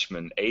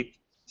freshmen,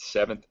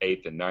 7th,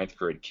 8th, and 9th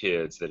grade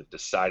kids that have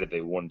decided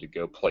they wanted to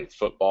go play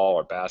football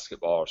or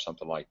basketball or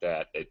something like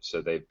that.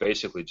 So they've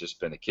basically just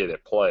been a kid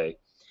at play,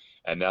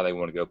 and now they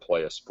want to go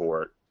play a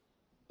sport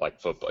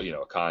like football,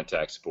 a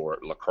contact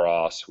sport,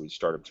 lacrosse. We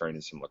started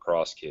training some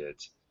lacrosse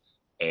kids.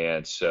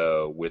 And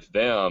so with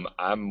them,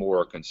 I'm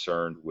more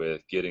concerned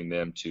with getting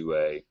them to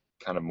a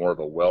kind of more of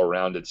a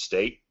well-rounded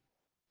state.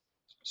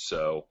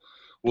 So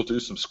we'll do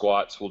some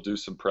squats, we'll do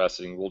some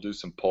pressing, we'll do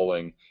some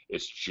pulling.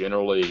 It's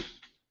generally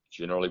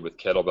with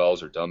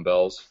kettlebells or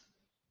dumbbells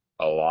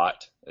a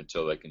lot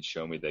until they can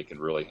show me they can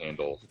really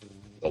handle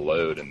the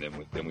load, and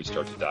then we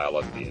start to dial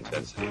up the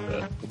intensity a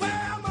bit.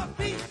 Well, my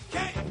feet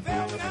can't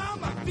feel me now,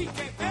 my feet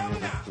can't feel me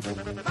now.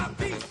 My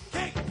feet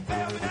can't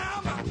feel me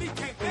now, my feet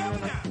can't feel me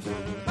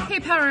now. Hey,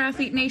 Power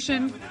Athlete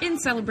Nation, in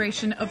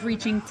celebration of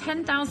reaching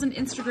 10,000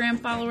 Instagram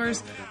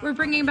followers, we're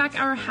bringing back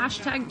our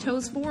hashtag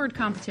Toes Forward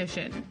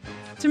competition.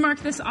 To mark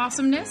this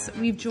awesomeness,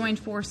 we've joined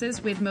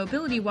forces with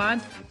Mobility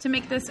WOD to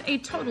make this a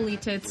totally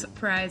tits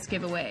prize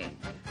giveaway.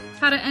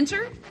 How to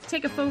enter?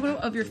 Take a photo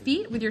of your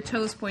feet with your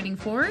toes pointing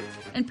forward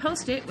and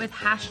post it with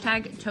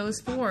hashtag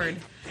Toes Forward.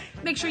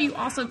 Make sure you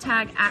also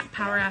tag at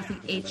Power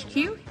Athlete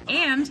HQ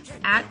and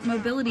at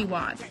Mobility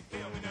WOD.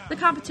 The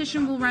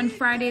competition will run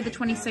Friday the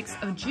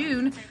 26th of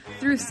June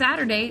through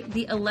Saturday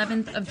the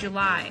 11th of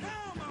July.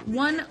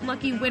 One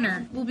lucky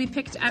winner will be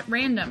picked at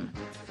random.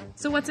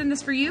 So what's in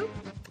this for you?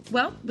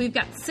 Well, we've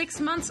got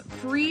 6 months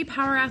free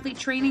Power Athlete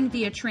training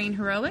via Train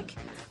Heroic,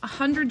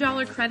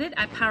 $100 credit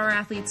at Power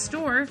Athlete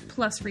Store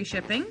plus free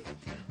shipping,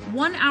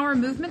 1 hour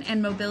movement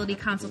and mobility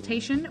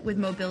consultation with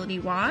Mobility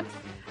WOD,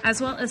 as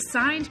well as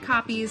signed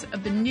copies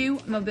of the new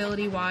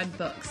Mobility WOD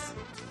books.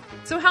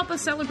 So help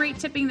us celebrate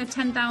tipping the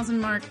 10,000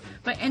 mark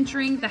by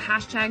entering the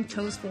hashtag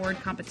Toes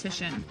Forward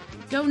competition.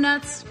 Go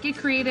nuts, get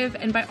creative,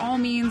 and by all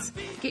means,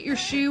 get your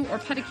shoe or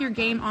pedicure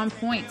game on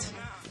point.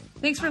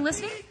 Thanks for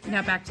listening.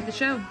 Now back to the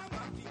show.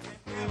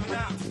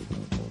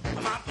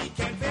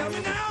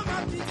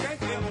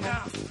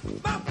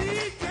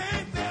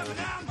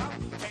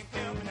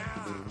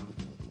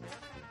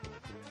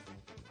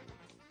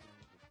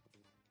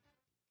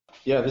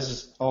 Yeah, this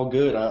is all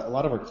good. A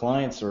lot of our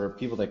clients or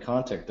people that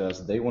contact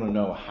us, they want to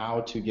know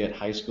how to get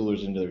high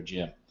schoolers into their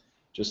gym.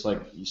 Just like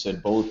you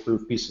said,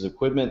 bulletproof pieces of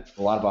equipment,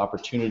 a lot of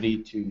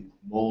opportunity to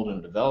mold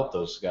and develop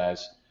those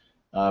guys.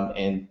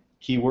 And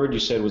key word you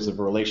said was the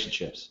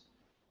relationships.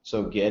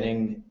 So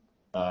getting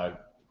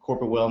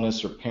corporate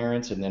wellness or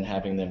parents and then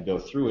having them go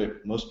through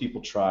it, most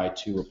people try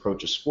to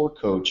approach a sport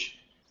coach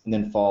and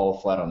then fall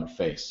flat on their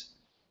face.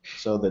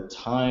 So the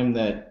time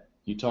that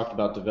you talked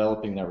about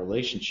developing that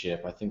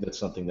relationship, I think that's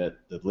something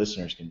that the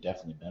listeners can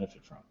definitely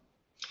benefit from.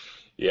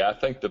 Yeah, I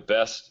think the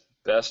best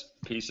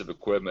piece of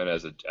equipment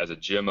as a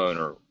gym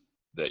owner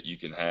that you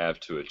can have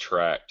to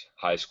attract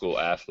high school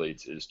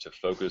athletes is to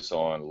focus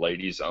on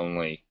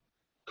ladies-only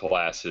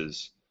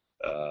classes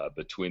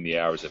between the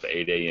hours of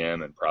 8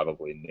 a.m. and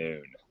probably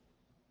noon,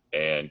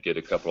 and get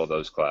a couple of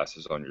those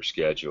classes on your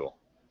schedule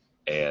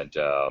and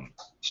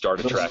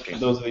start attracting.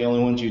 Those are the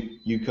only ones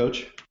you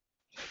coach?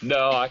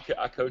 No, I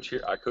coach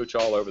here. I coach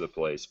all over the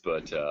place,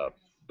 but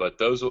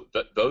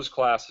those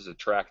classes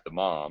attract the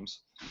moms,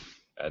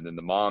 and then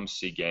the moms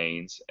see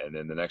gains, and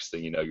then the next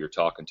thing you know, you're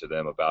talking to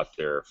them about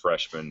their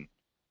freshman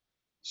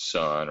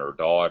son or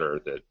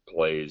daughter that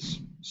plays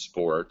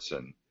sports,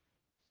 and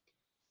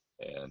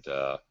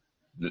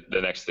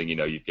the next thing you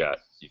know, you've got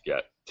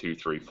 2,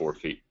 3, 4,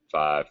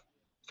 5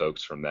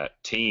 folks from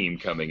that team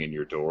coming in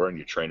your door, and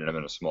you're training them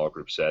in a small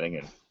group setting,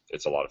 and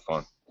it's a lot of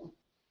fun.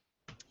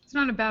 It's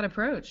not a bad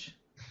approach.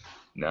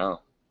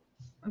 No.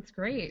 That's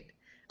great.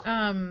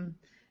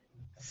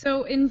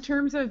 So in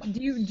terms of, do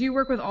you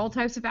work with all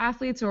types of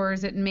athletes, or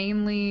is it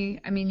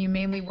mainly, you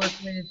mainly work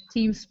with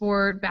team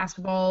sport,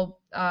 basketball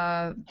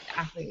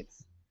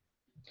athletes?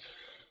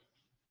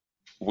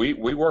 We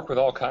work with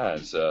all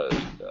kinds.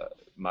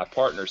 My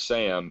partner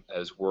Sam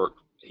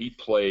he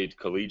played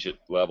collegiate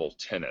level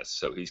tennis,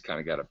 so he's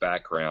kind of got a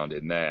background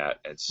in that,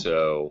 and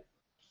so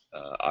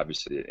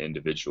obviously an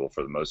individual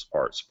for the most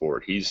part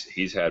sport.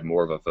 He's had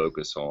more of a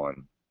focus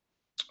on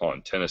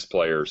tennis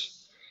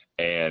players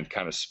and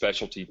kind of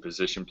specialty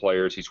position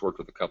players. He's worked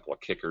with a couple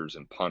of kickers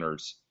and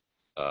punters,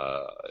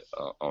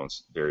 on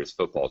various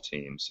football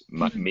teams.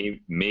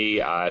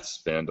 I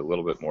spend a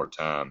little bit more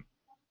time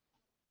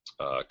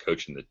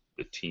coaching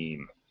the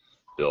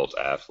team-built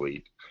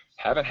athlete.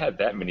 Haven't had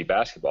that many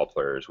basketball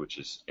players, which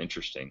is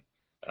interesting.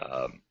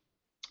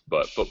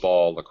 But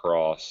football,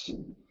 lacrosse,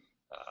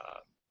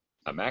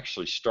 I'm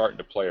actually starting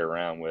to play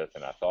around with,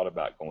 and I thought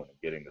about going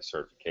and getting the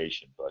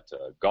certification. But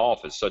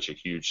golf is such a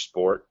huge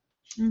sport,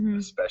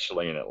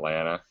 especially in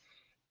Atlanta.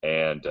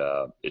 And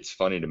it's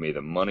funny to me,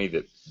 the money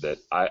that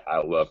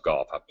I love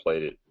golf. I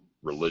played it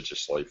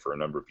religiously for a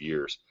number of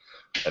years.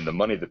 And the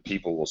money that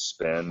people will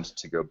spend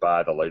to go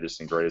buy the latest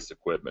and greatest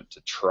equipment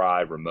to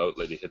try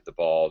remotely to hit the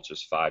ball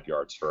just 5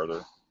 yards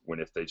further, when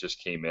if they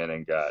just came in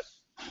and got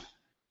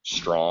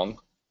strong,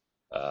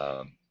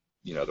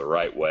 the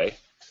right way,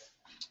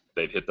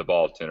 they'd hit the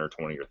ball 10 or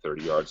 20 or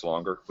 30 yards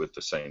longer with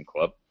the same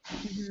club.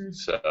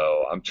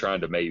 So I'm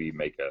trying to maybe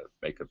make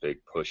a big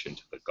push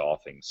into the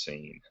golfing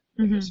scene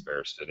in this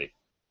fair city.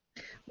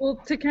 Well,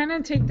 to kind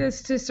of take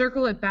this, to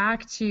circle it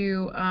back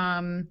to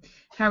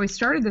how we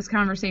started this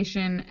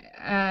conversation,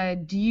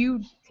 do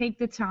you take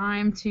the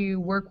time to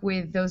work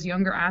with those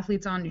younger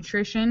athletes on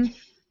nutrition,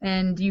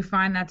 and do you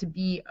find that to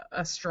be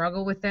a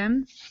struggle with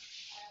them?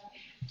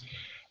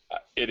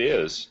 It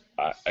is.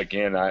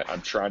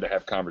 I'm trying to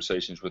have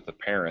conversations with the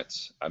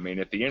parents. I mean,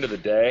 at the end of the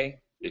day,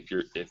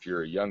 if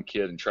you're a young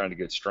kid and trying to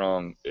get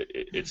strong,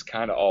 it's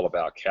kind of all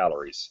about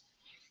calories.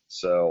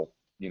 So,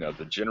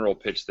 the general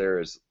pitch there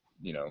is,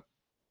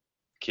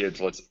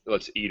 kids,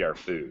 let's eat our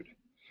food.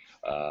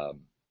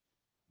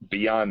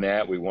 Beyond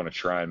that, we want to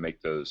try and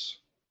make those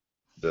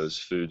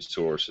food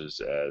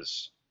sources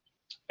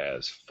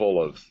as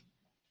full of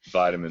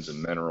vitamins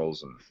and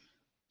minerals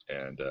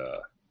and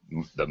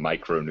the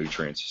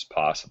micronutrients as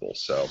possible.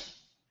 So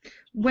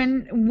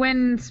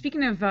when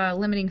speaking of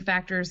limiting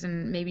factors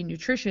and maybe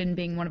nutrition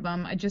being one of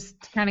them, it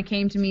just kind of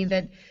came to me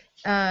that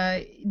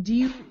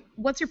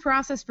what's your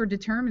process for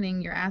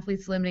determining your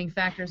athletes' limiting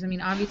factors? I mean,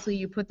 obviously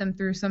you put them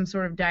through some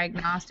sort of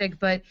diagnostic,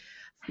 but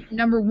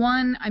number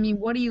one, I mean,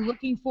 what are you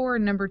looking for?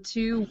 And number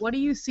two, what do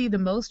you see the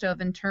most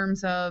of in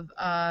terms of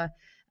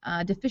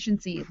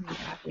deficiencies in these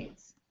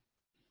athletes?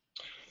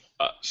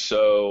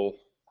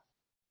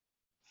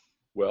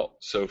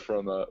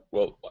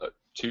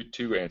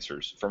 Two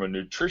answers. From a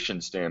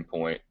nutrition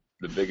standpoint,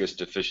 the biggest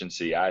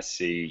deficiency I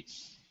see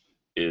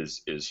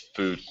is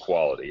food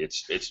quality.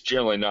 It's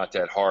generally not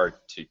that hard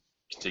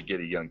to get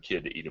a young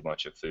kid to eat a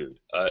bunch of food.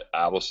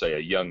 I will say a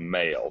young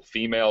male.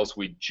 Females,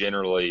 we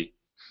generally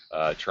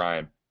try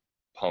and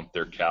pump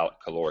their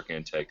caloric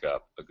intake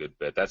up a good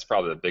bit. That's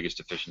probably the biggest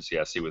deficiency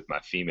I see with my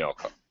female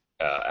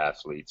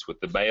athletes. With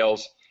the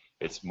males,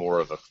 it's more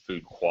of a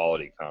food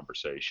quality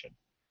conversation.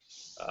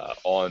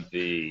 On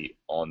the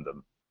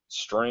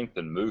strength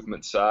and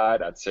movement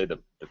side, I'd say the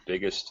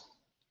biggest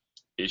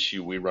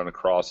issue we run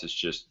across is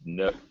just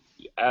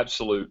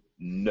absolute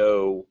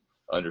no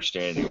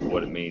understanding of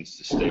what it means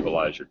to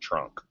stabilize your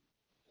trunk.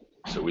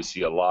 So we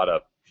see a lot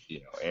of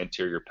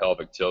anterior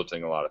pelvic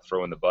tilting, a lot of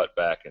throwing the butt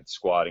back and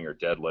squatting or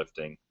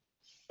deadlifting,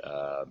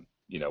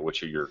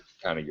 which are your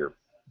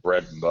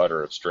bread and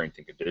butter of strength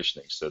and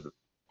conditioning. So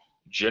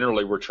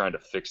generally we're trying to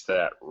fix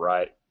that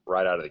right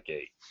out of the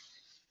gate.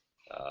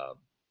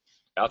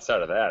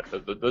 Outside of that,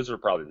 those are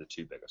probably the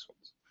two biggest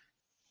ones.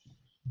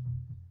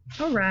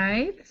 All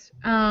right.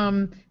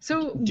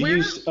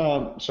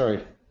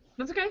 Sorry.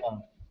 That's okay.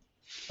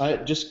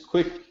 Just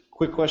quick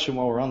question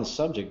while we're on the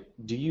subject.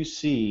 Do you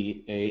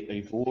see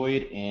a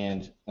void,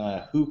 and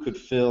who could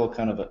fill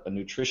kind of a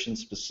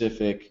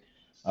nutrition-specific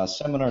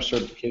seminar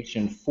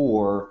certification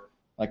for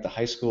like the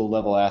high school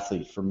level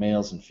athlete for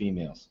males and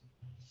females?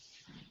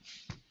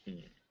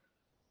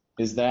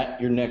 Is that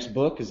your next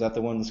book? Is that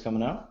the one that's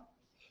coming out?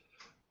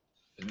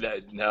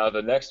 No,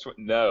 the next one,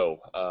 no.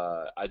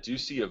 I do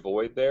see a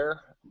void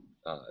there.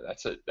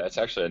 That's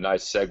actually a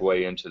nice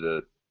segue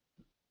into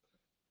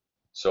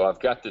so I've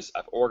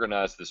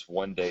organized this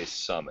one-day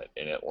summit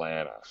in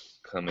Atlanta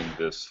coming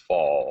this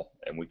fall,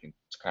 and we can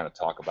kind of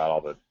talk about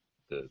all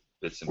the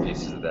bits and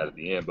pieces of that at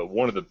the end. But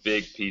one of the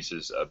big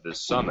pieces of this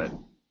summit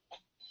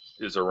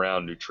is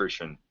around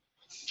nutrition,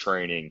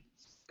 training,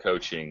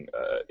 coaching,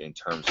 in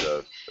terms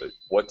of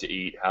what to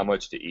eat, how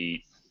much to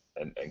eat,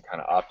 and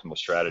kind of optimal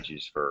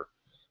strategies for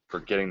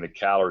getting the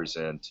calories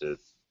in to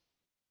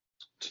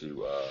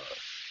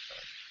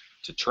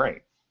train.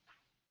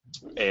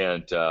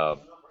 And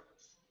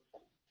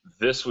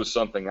this was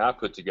something I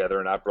put together,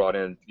 and I brought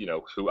in,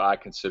 who I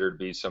consider to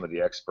be some of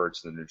the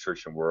experts in the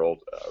nutrition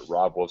world.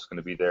 Rob Wolf's going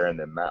to be there, and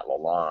then Matt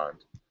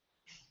Lalonde.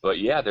 But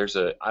yeah,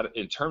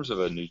 in terms of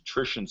a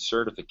nutrition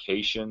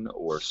certification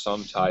or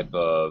some type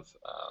of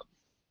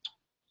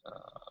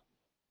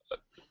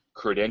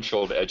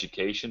credentialed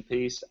education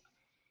piece,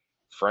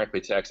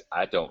 frankly, Tex,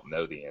 I don't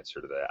know the answer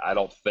to that. I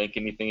don't think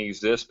anything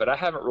exists, but I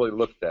haven't really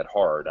looked that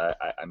hard. I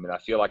mean, I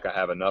feel like I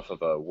have enough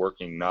of a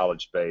working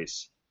knowledge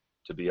base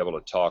to be able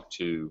to talk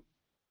to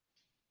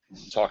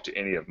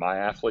any of my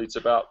athletes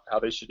about how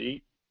they should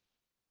eat.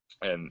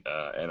 and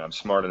I'm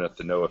smart enough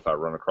to know if I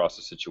run across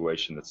a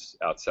situation that's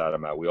outside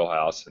of my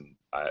wheelhouse. And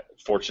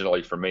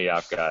fortunately for me,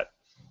 I've got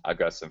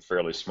some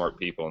fairly smart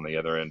people on the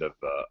other end of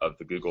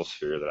the Google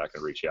sphere that I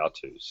can reach out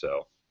to.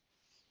 So,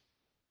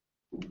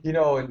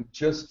 and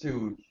just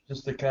to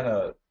kind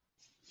of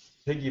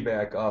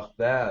piggyback off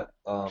that,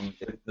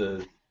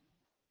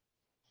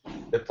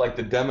 if like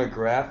the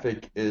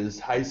demographic is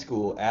high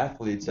school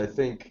athletes, I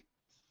think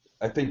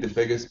the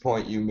biggest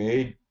point you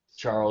made,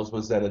 Charles,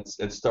 was that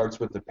it starts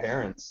with the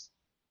parents.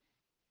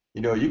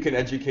 You can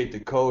educate the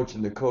coach,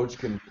 and the coach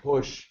can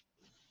push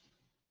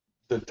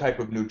the type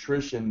of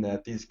nutrition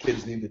that these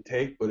kids need to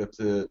take. But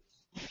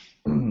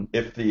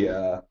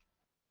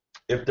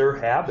if their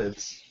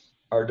habits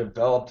are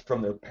developed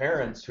from their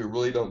parents who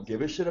really don't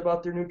give a shit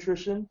about their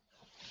nutrition,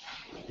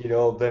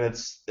 then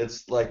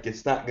it's like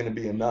it's not going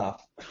to be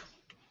enough.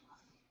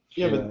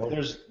 Yeah, but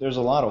there's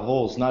a lot of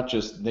holes. Not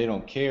just they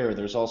don't care.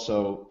 There's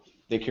also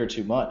they care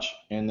too much,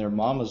 and their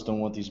mamas don't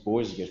want these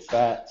boys to get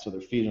fat, so they're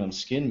feeding them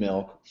skim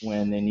milk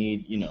when they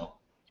need,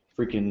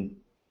 freaking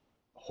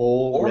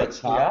whole red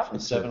top from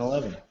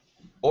 7-Eleven.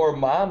 Or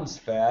mom's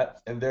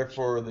fat, and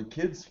therefore the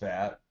kid's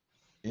fat,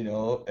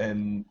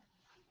 and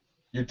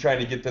you're trying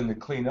to get them to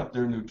clean up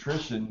their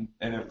nutrition,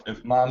 and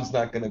if mom's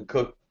not going to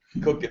cook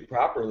it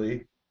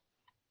properly,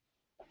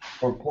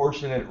 or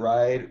portion it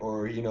right,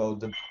 or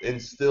to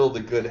instill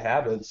the good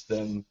habits,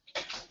 then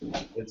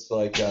it's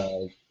like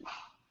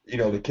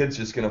the kid's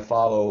just going to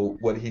follow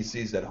what he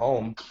sees at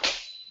home.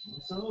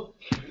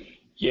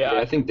 Yeah,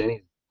 I think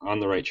Denny's on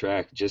the right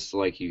track. Just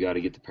like you got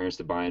to get the parents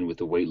to buy in with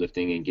the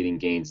weightlifting and getting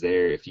gains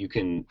there. If you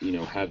can,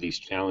 have these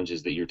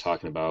challenges that you're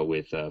talking about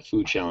with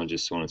food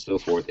challenges, so on and so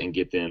forth, and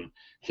get them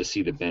to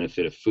see the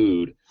benefit of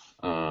food,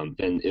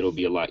 then it'll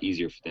be a lot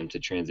easier for them to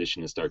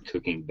transition and start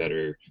cooking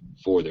better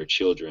for their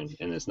children,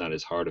 and it's not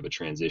as hard of a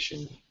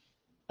transition.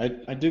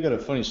 I do got a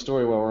funny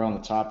story while we're on the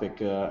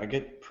topic. I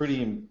get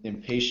pretty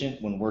impatient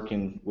when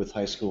working with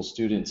high school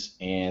students,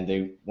 and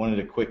they wanted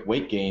a quick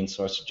weight gain,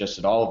 so I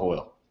suggested olive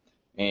oil.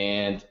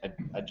 And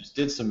I just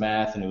did some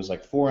math, and it was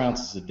like 4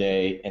 ounces a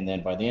day, and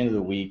then by the end of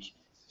the week,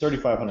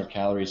 3,500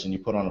 calories, and you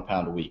put on a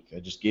pound a week. I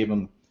just gave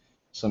them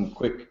some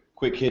quick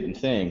hitting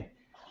thing,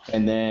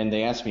 and then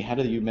they asked me, how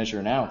do you measure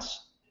an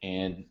ounce?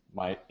 And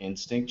my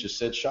instinct just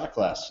said shot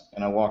glass,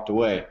 and I walked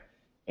away.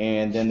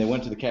 And then they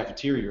went to the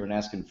cafeteria and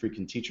asking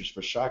freaking teachers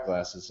for shot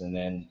glasses, and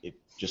then it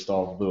just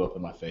all blew up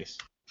in my face.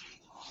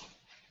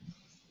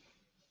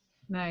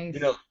 Nice.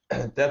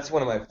 That's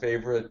one of my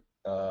favorite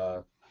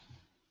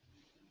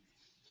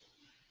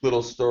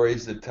little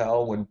stories to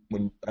tell when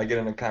I get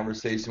in a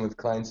conversation with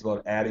clients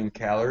about adding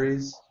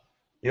calories.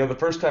 The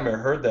first time I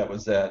heard that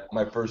was at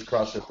my first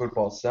CrossFit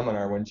football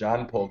seminar when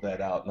John pulled that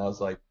out, and I was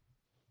like,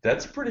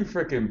 that's pretty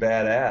freaking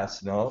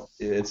badass, no?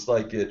 It's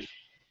like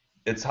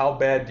it's how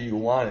bad do you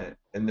want it?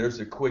 And there's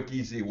a quick,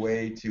 easy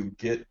way to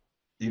get,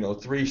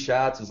 3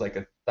 shots is like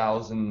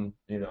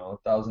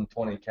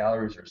 1,020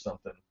 calories or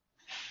something.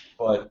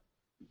 But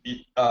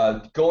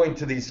going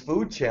to these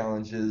food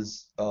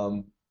challenges,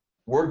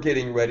 we're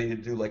getting ready to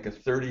do like a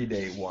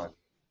 30-day one.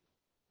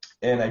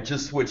 And I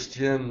just switched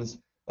gyms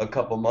a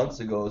couple months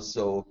ago,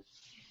 so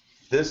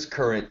this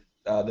current,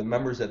 the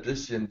members at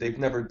this gym, they've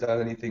never done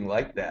anything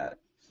like that.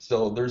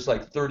 So there's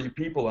like 30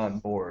 people on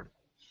board,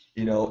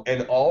 and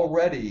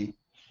already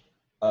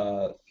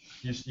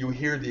you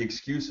hear the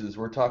excuses.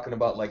 We're talking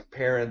about like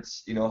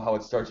parents, how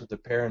it starts with the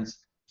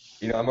parents.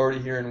 I'm already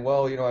hearing,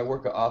 well, I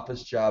work an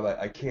office job.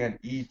 I can't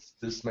eat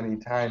this many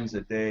times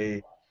a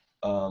day.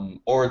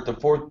 Or at the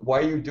 4th, why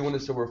are you doing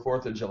this over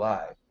 4th of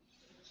July?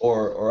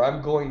 Or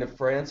I'm going to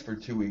France for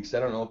 2 weeks. I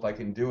don't know if I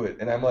can do it.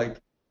 And I'm like,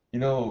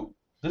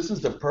 this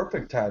is the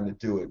perfect time to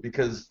do it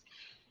because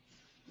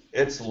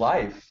it's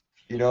life.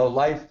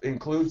 Life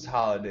includes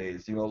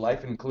holidays.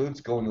 Life includes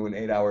going to an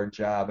 8-hour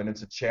job, and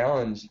it's a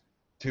challenge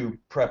to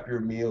prep your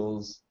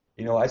meals.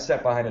 I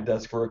sat behind a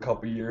desk for a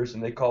couple of years,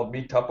 and they called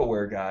me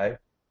Tupperware guy.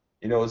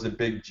 It was a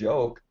big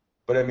joke.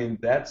 But, I mean,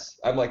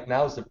 I'm like,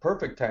 now's the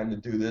perfect time to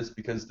do this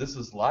because this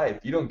is life.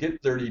 You don't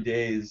get 30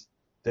 days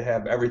to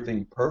have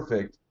everything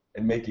perfect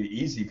and make it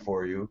easy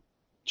for you.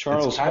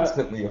 Charles, it's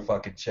constantly a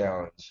fucking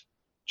challenge.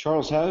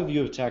 Charles, how have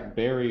you attacked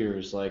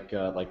barriers like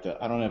the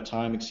I don't have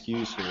time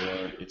excuse,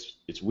 or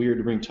it's weird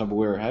to bring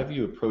Tupperware? How have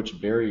you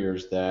approached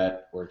barriers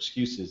or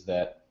excuses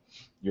that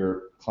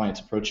your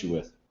clients approach you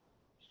with?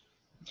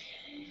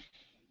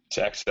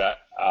 Tex,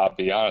 I'll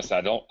be honest,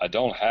 I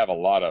don't have a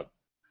lot of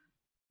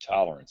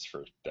tolerance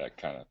for that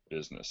kind of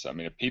business. I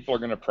mean, if people are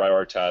going to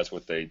prioritize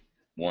what they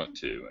want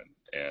to,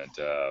 and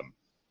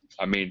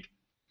I mean,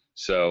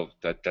 so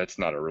that's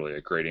not really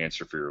a great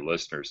answer for your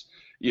listeners.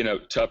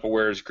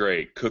 Tupperware is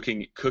great.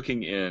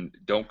 Cooking in,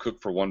 don't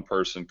cook for one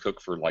person,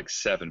 cook for like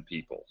 7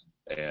 people,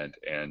 and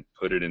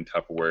put it in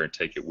Tupperware and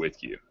take it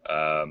with you.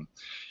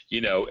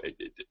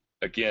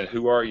 Again,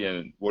 who are you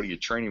and what are you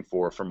training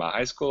for? For my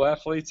high school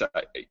athletes, at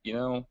the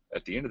end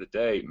of the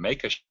day,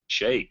 make a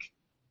shake.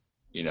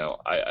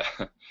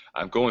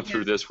 I'm going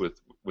through this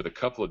with a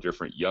couple of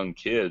different young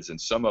kids,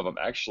 and some of them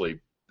actually,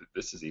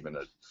 this is even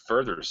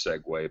further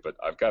segue, but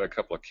I've got a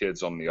couple of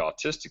kids on the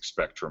autistic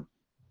spectrum.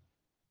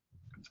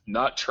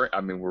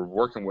 We're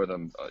working with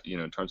them,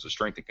 in terms of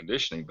strength and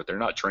conditioning, but they're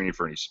not training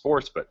for any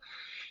sports. But,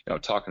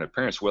 talking to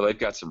parents, well, they've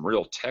got some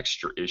real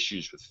texture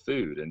issues with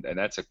food, and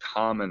that's a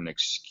common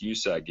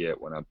excuse I get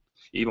when I'm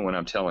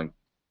telling,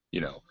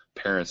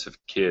 parents of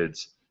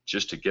kids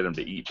just to get them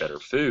to eat better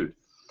food.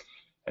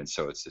 And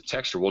so it's the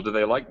texture. Well, do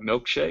they like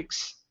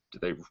milkshakes? Do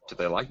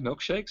they like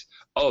milkshakes?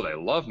 Oh, they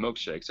love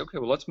milkshakes. Okay,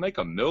 well, let's make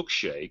a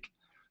milkshake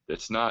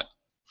that's not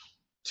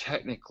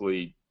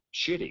technically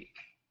shitty.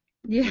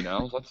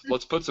 Yeah.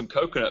 Let's put some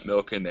coconut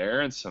milk in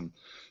there and some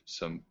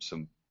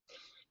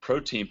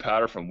protein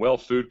powder from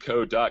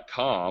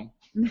wellfoodco.com,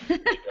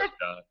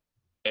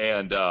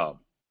 and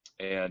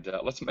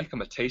let's make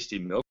them a tasty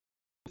milk.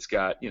 It's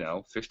got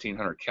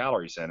 1,500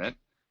 calories in it,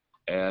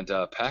 and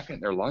pack it in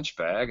their lunch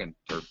bag and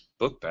their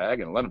book bag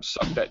and let them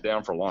suck that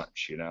down for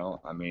lunch.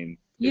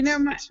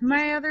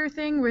 My other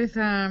thing with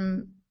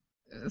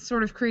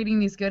sort of creating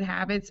these good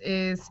habits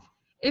is,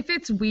 if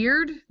it's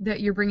weird that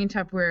you're bringing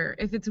Tupperware,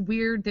 if it's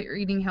weird that you're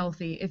eating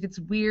healthy, if it's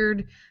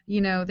weird,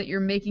 that you're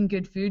making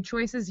good food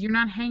choices, you're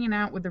not hanging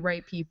out with the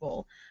right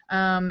people.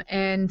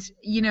 And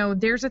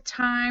there's a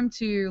time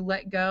to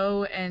let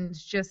go and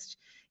just,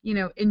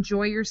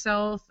 enjoy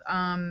yourself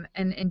and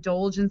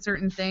indulge in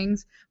certain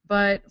things.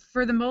 But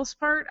for the most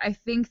part, I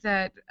think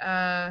that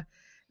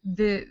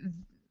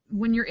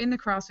when you're in the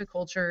CrossFit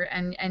culture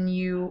and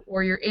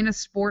you're in a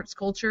sports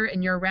culture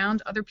and you're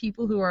around other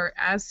people who are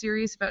as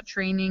serious about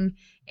training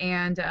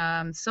and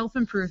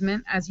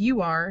self-improvement as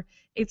you are,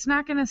 it's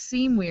not going to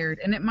seem weird.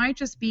 And it might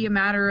just be a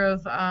matter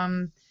of,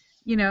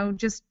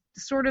 just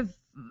sort of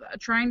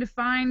trying to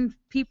find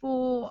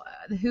people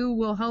who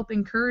will help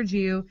encourage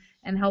you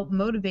and help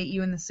motivate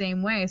you in the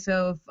same way.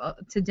 So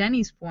to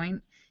Denny's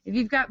point, if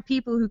you've got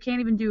people who can't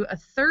even do a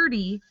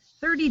 30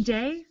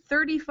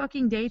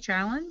 fucking day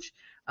challenge,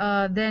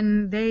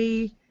 then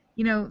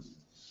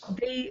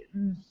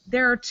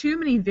there are too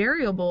many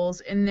variables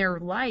in their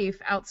life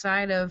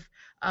outside of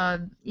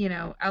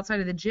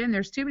the gym.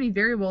 There's too many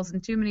variables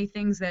and too many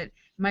things that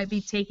might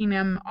be taking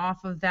them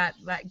off of that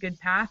good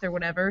path or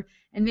whatever.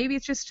 And maybe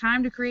it's just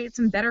time to create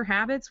some better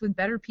habits with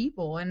better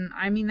people. And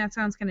I mean, that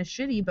sounds kind of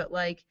shitty, but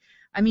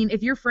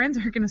if your friends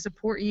aren't going to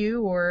support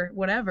you or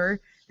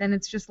whatever, then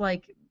it's just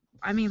fuck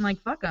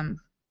them.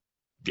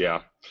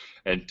 Yeah,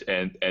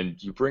 and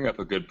you bring up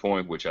a good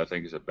point, which I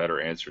think is a better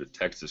answer to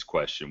Tex's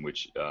question,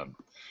 which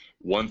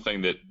one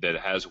thing that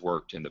has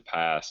worked in the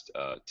past,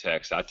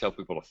 Tex, I tell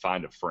people to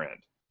find a friend,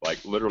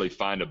 like literally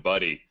find a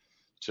buddy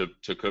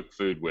to cook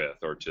food with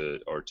or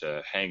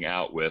to hang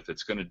out with.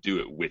 It's going to do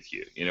it with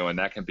you, and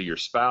that can be your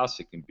spouse,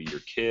 it can be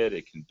your kid,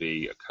 it can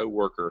be a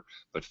coworker,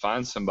 but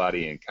find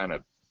somebody and kind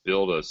of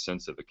build a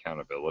sense of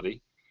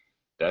accountability.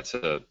 That's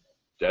a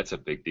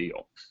big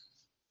deal.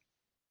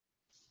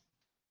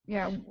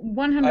 Yeah,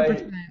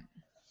 100%.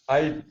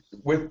 I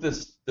with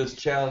this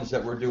challenge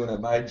that we're doing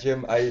at my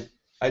gym,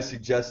 I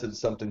suggested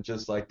something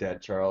just like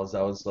that, Charles.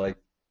 I was like,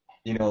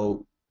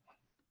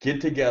 get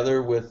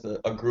together with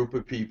a group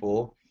of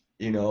people,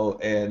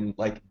 and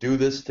do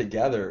this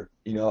together.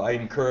 I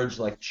encourage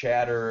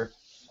chatter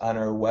on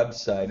our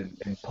website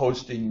and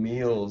posting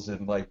meals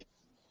and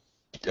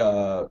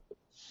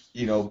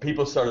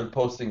people started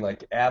posting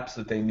apps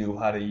that they knew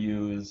how to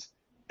use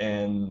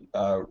and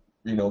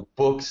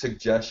book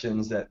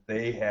suggestions that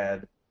they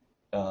had,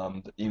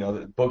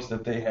 the books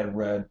that they had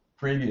read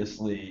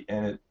previously,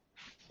 and it,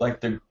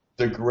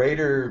 the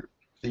greater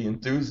the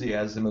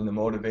enthusiasm and the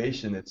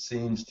motivation, it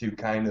seems to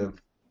kind of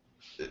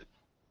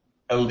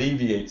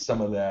alleviate some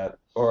of that,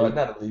 or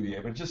not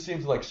alleviate, but it just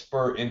seems like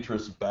spur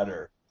interest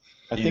better.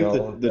 I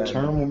think the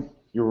term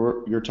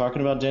you're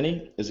talking about,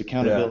 Denny, is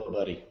accountability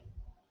buddy.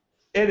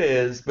 It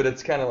is, but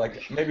it's kind of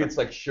maybe it's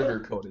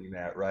sugarcoating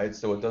that, right?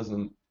 So it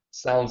doesn't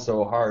sound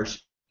so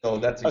harsh. No,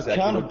 that's exactly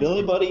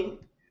accountability buddy.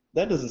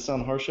 That doesn't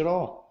sound harsh at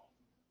all.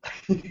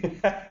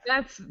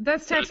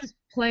 That's Texas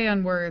play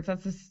on words.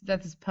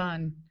 That's his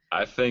pun.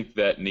 I think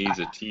that needs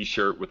a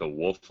T-shirt with a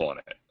wolf on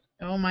it.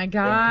 Oh my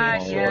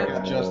God!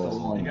 Yeah.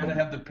 You gotta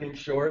have the pink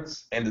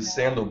shorts and the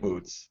sandal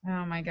boots.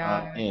 Oh my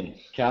God! And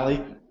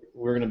Callie,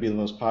 we're gonna be the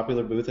most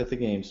popular booth at the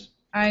games.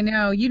 I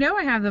know.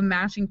 I have the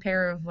matching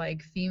pair of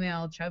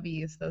female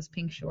chubbies, those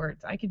pink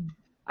shorts. I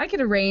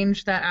could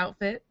arrange that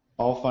outfit.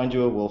 I'll find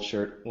you a wolf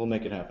shirt. We'll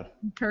make it happen.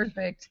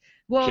 Perfect.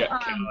 Well,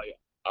 Callie,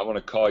 I want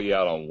to call you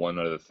out on one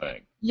other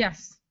thing.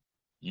 Yes.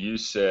 You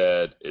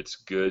said it's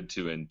good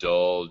to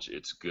indulge.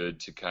 It's good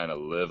to kind of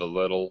live a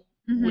little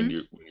when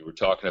you were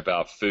talking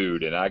about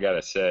food. And I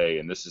gotta say,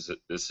 and this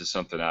is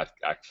something I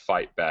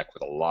fight back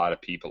with a lot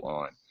of people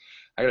on.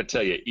 I gotta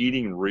tell you,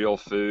 eating real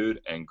food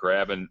and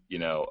grabbing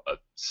a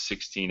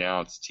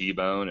 16-ounce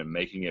T-bone and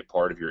making it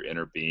part of your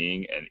inner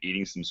being, and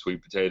eating some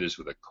sweet potatoes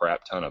with a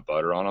crap ton of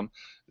butter on them,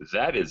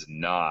 that is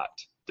not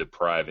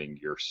depriving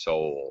your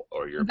soul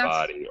or your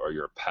body or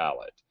your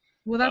palate.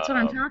 Well, that's what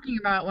I'm talking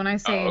about when I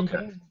say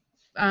indulge.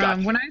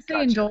 Gotcha. When I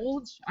say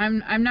indulge,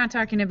 I'm not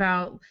talking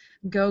about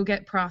go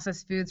get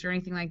processed foods or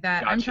anything like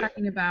that. Gotcha. I'm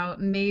talking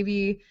about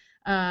maybe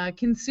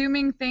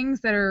consuming things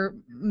that are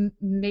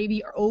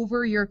maybe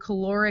over your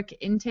caloric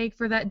intake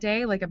for that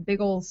day, like a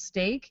big old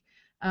steak,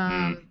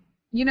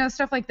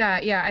 stuff like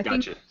that. Yeah, I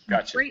think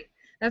Gotcha.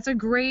 That's a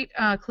great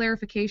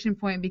clarification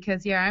point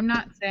because, yeah, I'm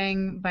not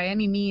saying by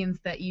any means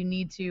that you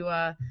need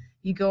to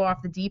you go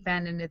off the deep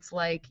end and it's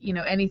like,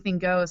 anything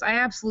goes. I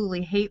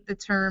absolutely hate the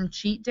term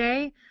cheat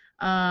day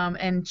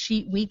and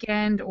cheat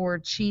weekend or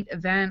cheat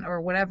event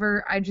or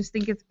whatever. I just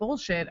think it's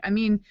bullshit. I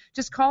mean,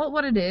 just call it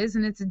what it is,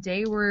 and it's a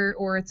day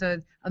or it's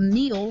a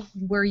meal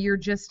where you're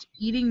just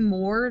eating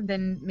more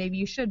than maybe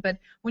you should. But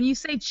when you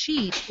say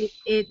cheat,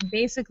 it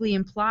basically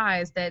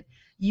implies that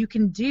you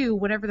can do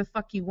whatever the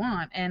fuck you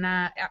want, and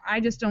I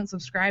just don't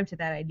subscribe to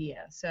that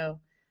idea. So,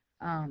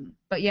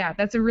 but yeah,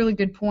 that's a really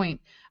good point.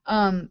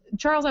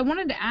 Charles, I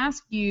wanted to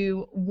ask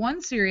you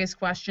one serious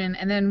question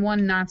and then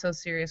one not so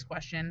serious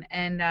question,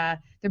 and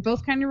they're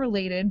both kind of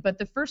related. But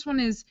the first one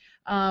is,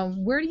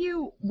 where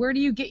do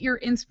you get your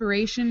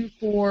inspiration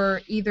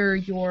for either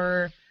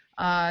your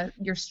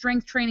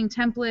strength training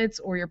templates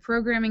or your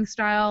programming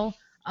style?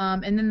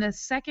 And then the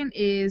second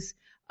is,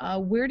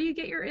 where do you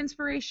get your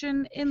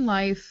inspiration in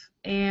life,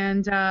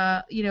 and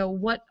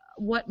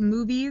what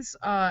movies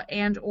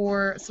and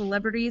or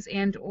celebrities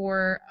and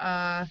or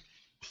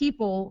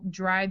people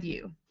drive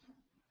you?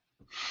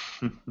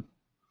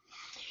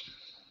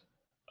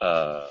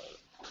 Well,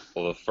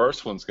 the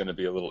first one's going to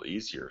be a little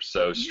easier.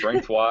 So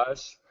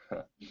strength-wise,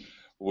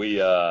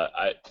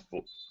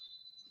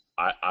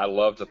 I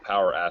love the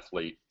power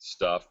athlete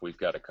stuff. We've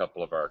got a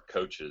couple of our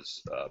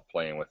coaches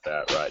playing with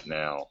that right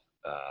now.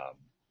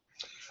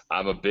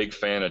 I'm a big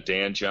fan of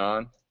Dan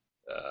John.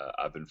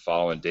 I've been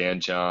following Dan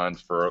John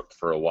for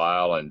a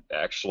while, and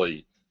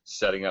actually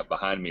setting up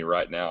behind me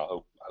right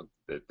now.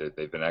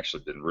 They've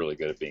been really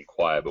good at being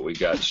quiet. But we've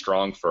got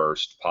Strong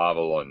First,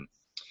 Pavel, and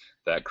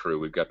that crew.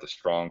 We've got the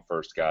Strong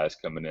First guys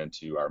coming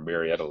into our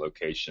Marietta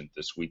location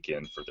this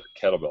weekend for their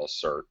kettlebell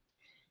cert.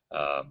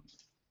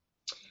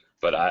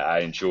 But I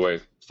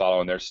enjoy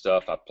following their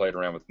stuff. I played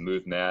around with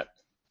MoveNet.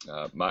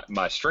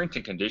 My strength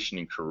and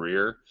conditioning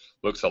career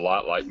looks a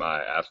lot like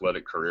my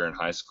athletic career in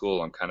high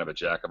school. I'm kind of a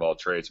jack of all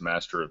trades,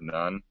 master of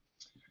none.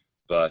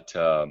 But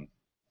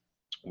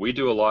we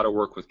do a lot of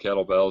work with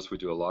kettlebells. We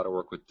do a lot of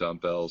work with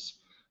dumbbells.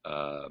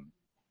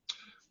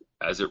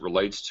 As it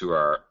relates to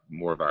our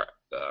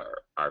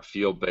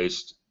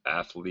field-based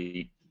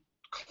athlete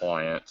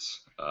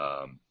clients,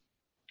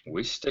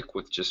 we stick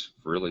with just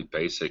really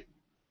basic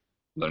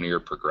linear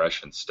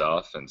progression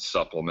stuff and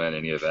supplement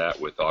any of that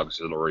with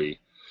auxiliary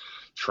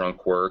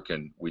trunk work,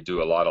 and we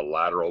do a lot of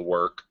lateral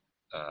work.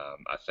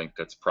 I think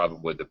that's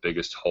probably the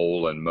biggest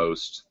hole in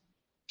most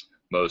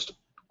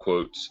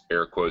quotes,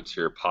 air quotes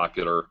here,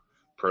 popular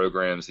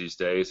programs these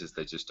days, is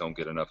they just don't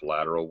get enough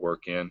lateral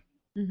work in.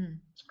 Mm-hmm.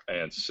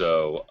 And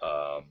so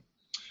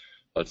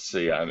let's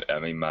see. I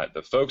mean,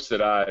 the folks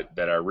that I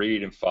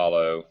read and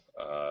follow,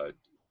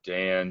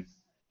 Dan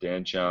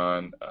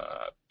John,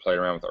 played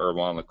around with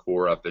Erwan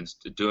LaCour. I've been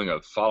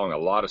following a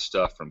lot of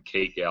stuff from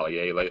Kate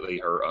Gallier lately.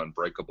 Her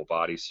Unbreakable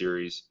Body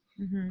series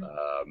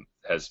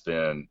has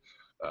been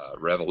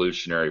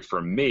revolutionary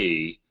for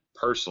me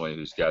personally,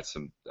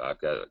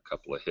 I've got a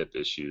couple of hip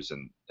issues,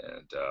 and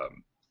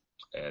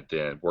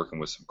then working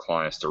with some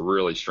clients to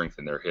really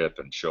strengthen their hip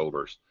and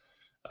shoulders.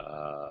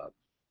 And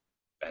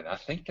I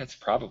think that's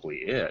probably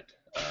it.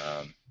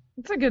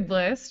 It's a good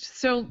list.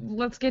 So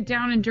let's get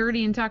down and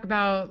dirty and talk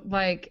about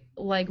like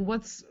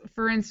what's,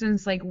 for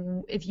instance, like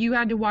if you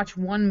had to watch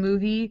one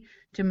movie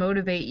to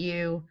motivate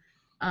you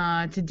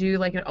to do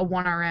like a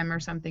 1RM or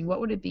something, what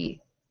would it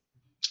be?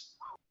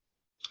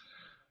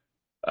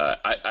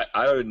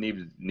 I don't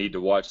need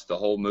to watch the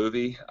whole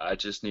movie. I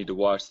just need to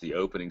watch the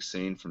opening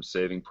scene from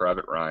Saving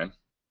Private Ryan.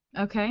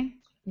 Okay.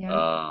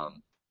 Yeah.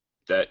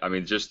 I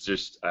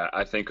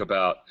think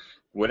about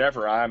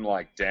whenever I'm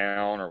like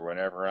down or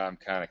whenever I'm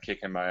kind of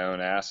kicking my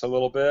own ass a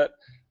little bit,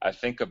 I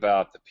think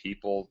about the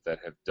people that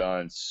have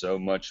done so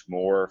much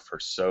more for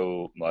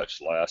so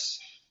much less,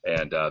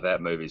 and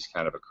that movie's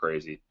kind of a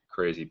crazy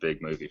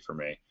big movie for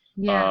me.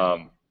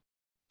 Yeah.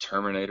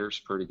 Terminator's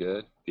pretty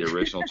good. The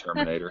original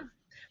Terminator.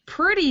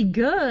 Pretty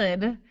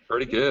good.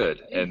 Pretty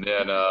good. And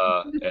then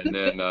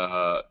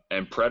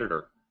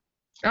Predator.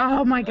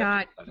 Oh my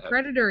God,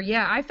 Predator!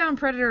 Yeah, I found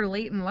Predator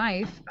late in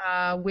life,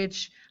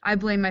 which I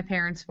blame my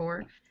parents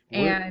for.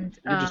 And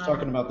you're just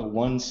talking about the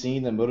one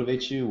scene that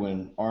motivates you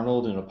when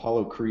Arnold and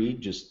Apollo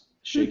Creed just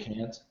shake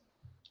hands.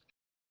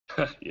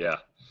 Yeah.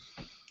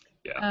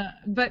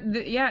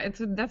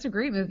 That's a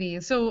great movie.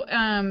 So,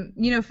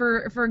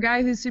 for a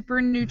guy who's super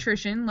into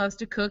nutrition, loves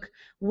to cook,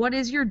 what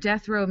is your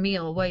death row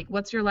meal? Like,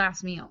 what's your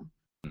last meal?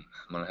 I'm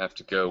gonna have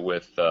to go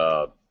with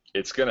I'm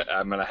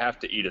gonna have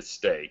to eat a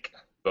steak,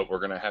 but we're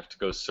gonna have to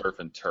go surf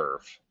and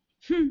turf.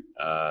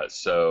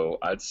 So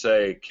I'd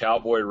say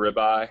cowboy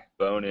ribeye,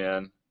 bone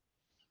in,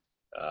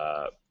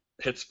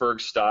 Pittsburgh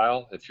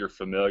style, if you're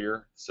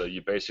familiar. So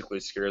you basically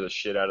scare the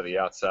shit out of the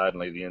outside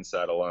and leave the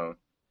inside alone.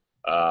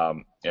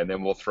 And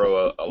then we'll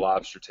throw a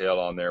lobster tail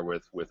on there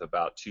with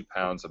about 2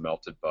 pounds of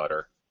melted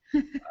butter.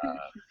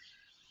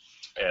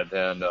 And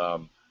then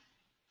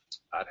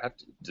I'd have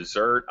to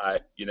dessert.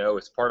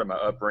 It's part of my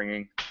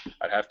upbringing.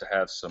 I'd have to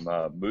have some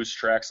Moose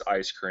Tracks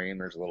ice cream.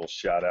 There's a little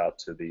shout out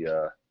to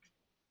the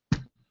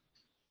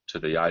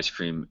ice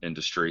cream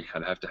industry.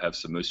 I'd have to have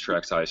some Moose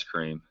Tracks ice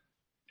cream,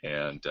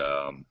 and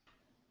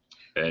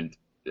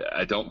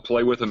I don't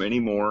play with them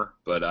anymore.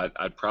 But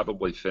I'd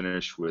probably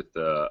finish with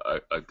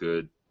a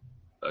good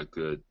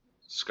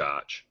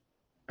Scotch.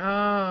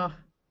 Oh,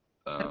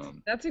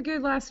 that's a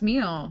good last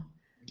meal.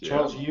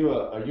 Charles, are you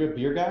a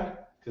beer guy?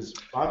 Because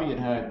Bobby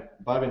and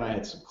I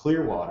had some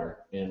Clearwater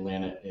in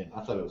Atlanta, and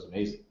I thought it was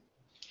amazing.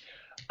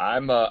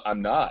 I'm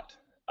not.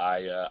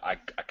 I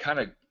kind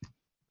of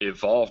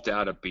evolved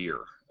out of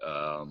beer.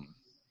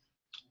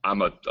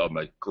 I'm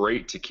a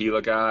great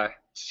tequila guy.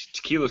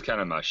 Tequila's kind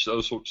of my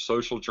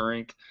social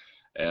drink,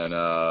 and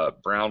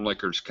brown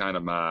liquor's kind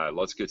of my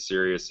let's get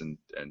serious and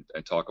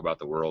talk about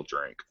the world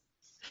drink.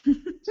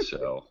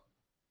 So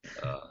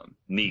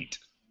neat.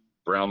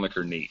 Brown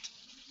liquor neat.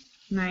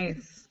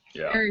 Nice.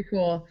 Yeah. Very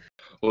cool.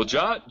 Well,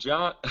 John's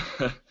going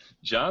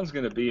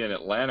to be in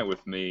Atlanta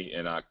with me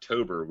in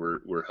October.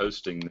 We're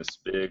hosting this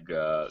big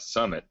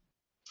summit,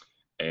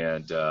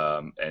 and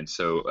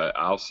so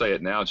I'll say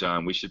it now,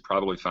 John. We should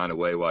probably find a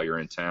way while you're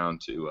in town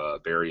to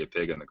bury a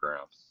pig in the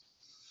ground,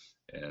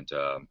 and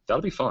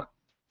that'll be fun.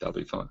 That'll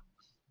be fun.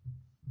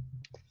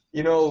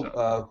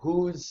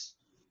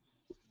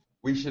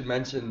 We should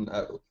mention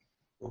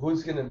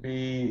who's going to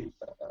be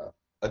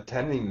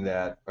attending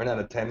that, or not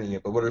attending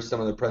it, but what are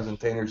some of the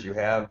presentators you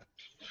have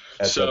at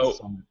that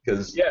summit?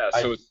 Because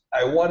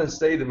I want to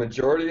say the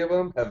majority of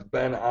them have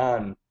been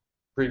on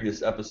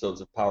previous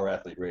episodes of Power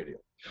Athlete Radio.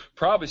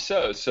 Probably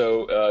so.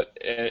 So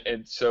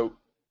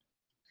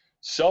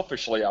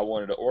selfishly, I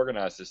wanted to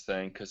organize this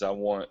thing because I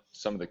want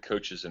some of the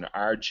coaches in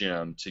our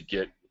gym to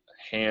get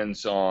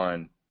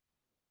hands-on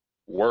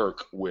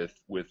work with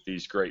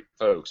these great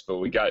folks. But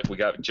we got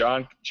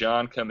John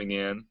coming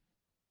in,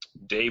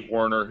 Dave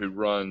Werner, who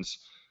runs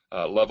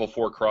Level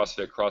 4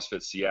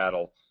 CrossFit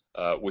Seattle,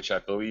 which I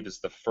believe is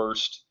the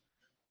first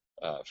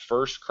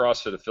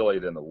CrossFit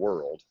affiliate in the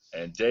world.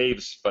 And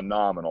Dave's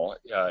phenomenal.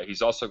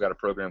 He's also got a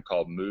program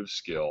called Move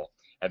Skill,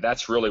 and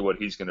that's really what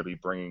he's going to be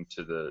bringing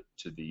to the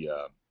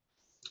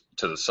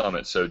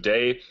summit. So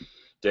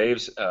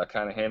Dave's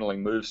kind of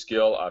handling Move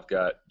Skill. I've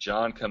got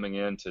John coming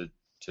in to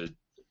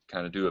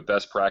kind of do a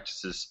best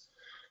practices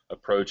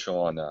approach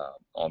on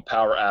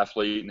Power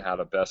Athlete and how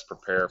to best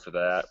prepare for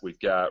that. We've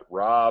got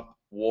Rob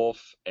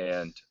Wolf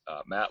and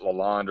Matt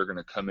Lalonde are going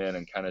to come in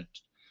and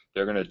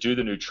they're going to do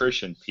the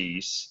nutrition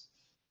piece.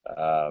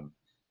 They're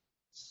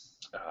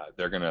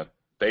going to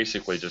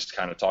basically just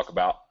kind of talk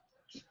about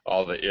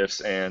all the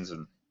ifs, ands,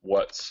 and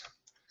whats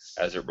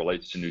as it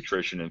relates to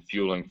nutrition and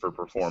fueling for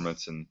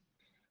performance and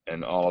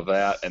all of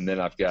that. And then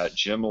I've got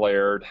Jim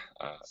Laird.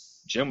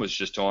 Jim was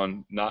just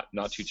on not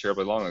too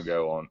terribly long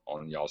ago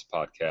on y'all's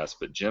podcast,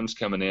 but Jim's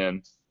coming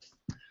in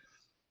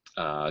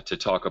to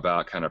talk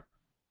about kind of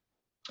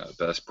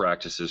best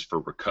practices for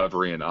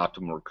recovery and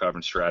optimal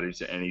recovery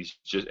strategies, and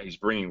he's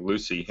bringing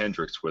Lucy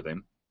Hendricks with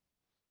him.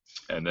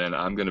 And then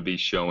I'm going to be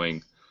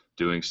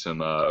doing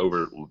some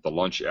over the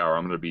lunch hour.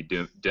 I'm going to be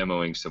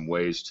demoing some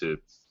ways to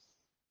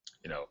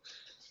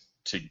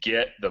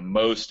get the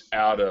most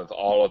out of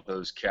all of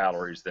those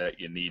calories that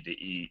you need to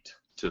eat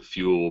to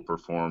fuel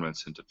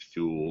performance and to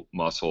fuel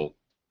muscle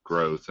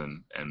growth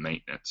and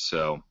maintenance.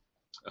 So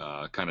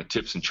kind of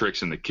tips and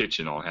tricks in the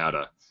kitchen on how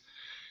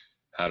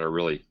to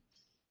really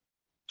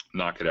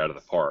knock it out of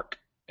the park.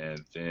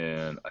 And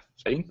then I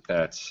think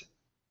that's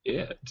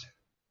it.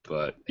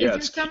 But yeah,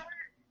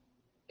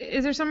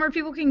 is there somewhere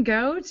people can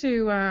go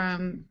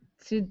to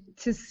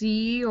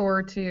see,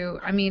 or to,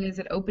 I mean, is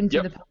it open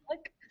to the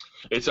public?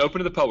 It's open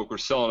to the public. We're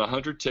selling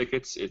 100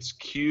 tickets. It's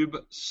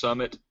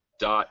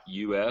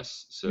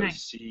cubesummit.us, so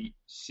nice.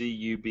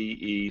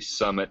 CUBE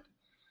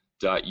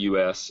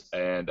summit.us,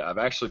 and I've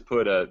actually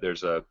put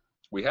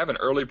we have an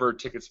early bird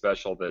ticket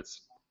special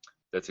that's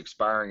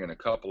expiring in a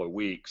couple of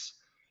weeks,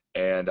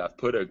 and I've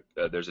put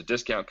there's a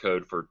discount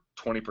code for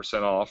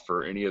 20% off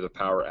for any of the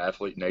Power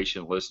Athlete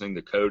Nation listening.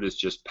 The code is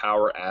just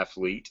Power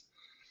Athlete.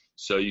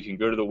 So you can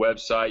go to the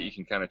website, you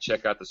can kind of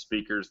check out the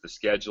speakers, the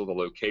schedule, the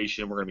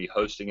location. We're going to be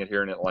hosting it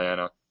here in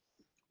Atlanta.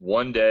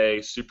 One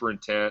day, super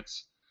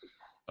intense,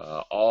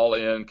 all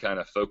in, kind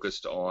of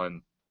focused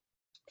on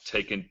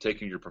taking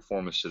your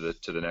performance to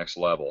the next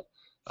level,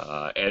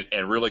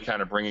 and really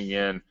kind of bringing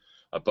in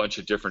a bunch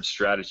of different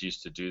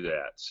strategies to do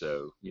that.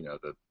 So,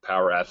 the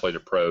Power Athlete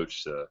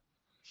approach,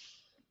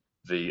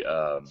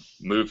 the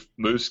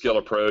move skill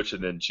approach,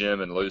 and then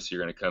Jim and Lucy are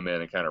going to come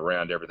in and kind of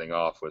round everything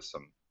off with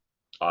some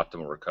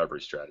optimal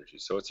recovery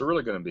strategies. So it's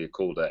really going to be a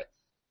cool day.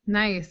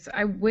 Nice.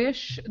 I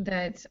wish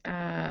that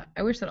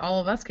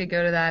all of us could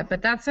go to that,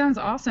 but that sounds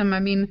awesome.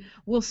 I mean,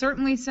 we'll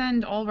certainly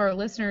send all of our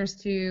listeners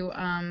to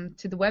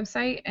the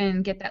website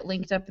and get that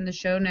linked up in the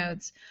show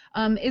notes.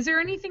 Is there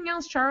anything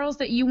else, Charles,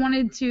 that you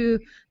wanted to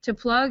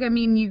plug? I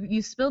mean,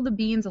 you spilled the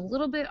beans a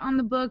little bit on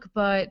the book,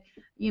 but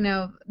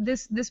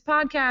this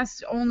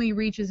podcast only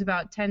reaches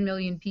about 10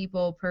 million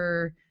people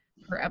per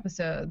per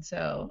episode.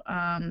 So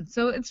it's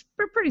a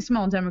pretty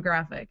small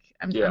demographic.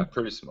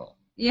 Pretty small.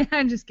 Yeah,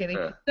 I'm just kidding.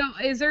 Yeah. So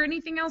is there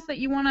anything else that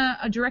you want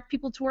to direct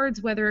people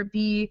towards, whether it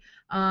be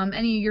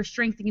any of your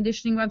strength and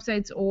conditioning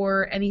websites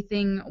or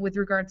anything with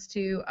regards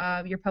to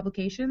your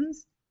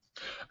publications?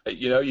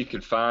 You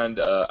can find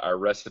our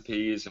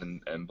recipes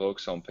and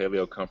books on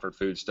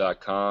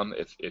PaleoComfortFoods.com.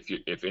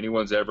 If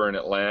anyone's ever in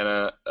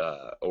Atlanta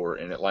or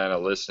in Atlanta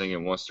listening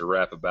and wants to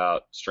rap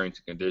about strength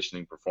and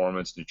conditioning,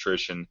 performance,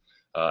 nutrition,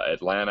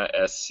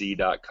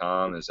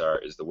 AtlantaSC.com is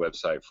the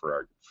website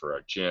for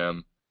our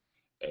gym.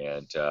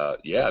 And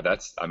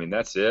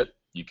that's it.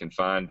 You can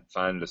find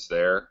us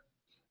there.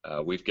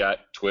 We've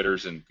got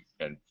Twitters and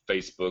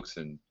Facebooks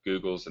and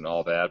Googles and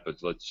all that, but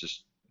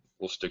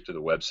we'll stick to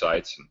the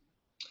websites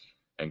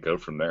and go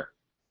from there.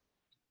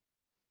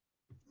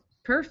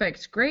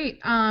 Perfect. Great.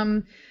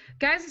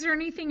 Guys, is there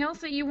anything else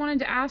that you wanted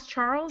to ask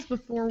Charles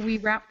before we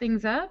wrap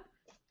things up?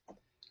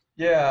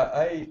 Yeah,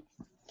 I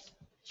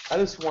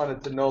just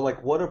wanted to know,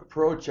 like, what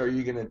approach are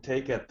you going to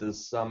take at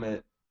this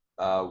summit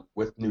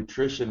with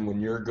nutrition when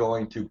you're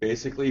going to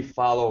basically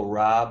follow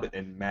Rob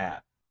and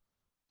Matt,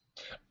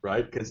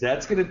 right? Because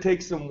that's going to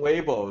take some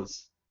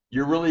huevos.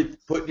 You're really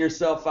putting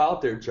yourself out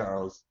there,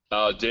 Charles.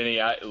 Oh, Denny,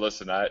 I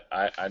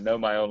know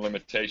my own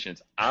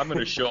limitations. I'm going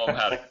to show them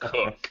how to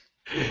cook.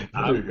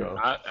 There you go.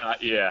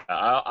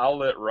 I'll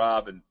let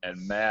Rob and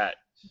Matt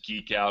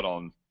geek out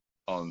on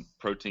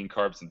protein,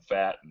 carbs, and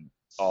fat and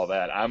all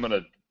that. I'm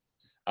gonna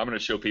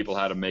show people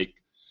how to make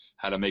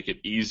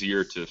it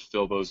easier to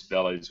fill those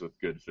bellies with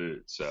good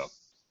food. So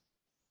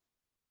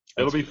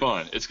it'll be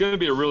fun. It's going to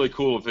be a really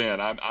cool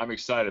event. I'm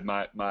excited.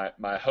 My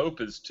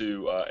hope is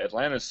to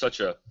Atlanta's such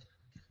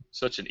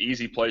an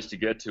easy place to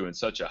get to and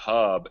such a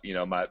hub.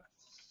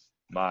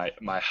 My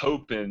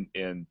hope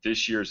in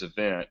this year's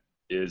event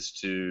is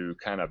to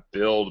kind of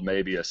build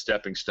maybe a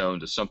stepping stone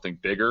to something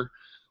bigger,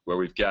 where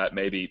we've got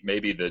maybe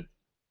in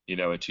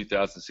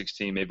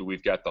 2016 maybe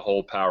we've got the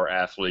whole Power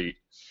Athlete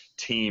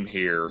team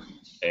here,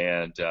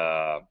 and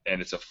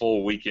it's a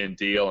full weekend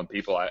deal, and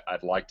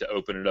I'd like to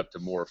open it up to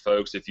more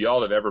folks. If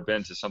y'all have ever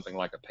been to something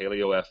like a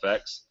Paleo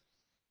FX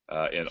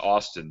in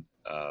Austin,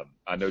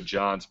 I know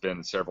John's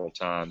been several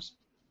times.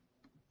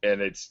 And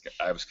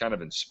I was kind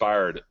of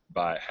inspired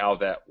by how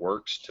that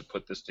works to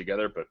put this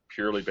together, but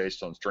purely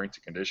based on strength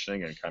and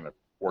conditioning and kind of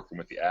working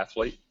with the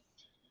athlete.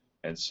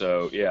 And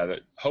so,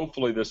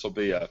 hopefully this will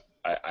be I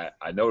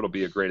know it'll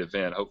be a great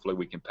event. Hopefully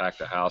we can pack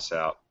the house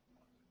out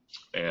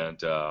and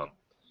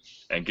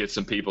get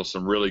some people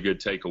some really good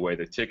takeaway.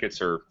 The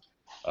tickets are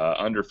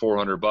under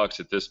 $400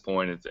 at this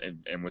point,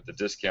 and with the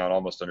discount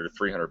almost under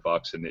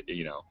 $300. And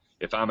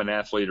if I'm an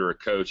athlete or a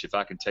coach, if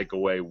I can take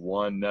away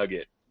one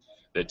nugget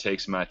that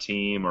takes my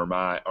team or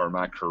my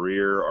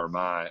career or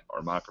my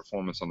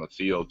performance on the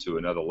field to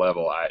another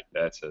level,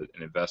 that's an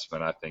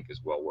investment I think is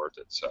well worth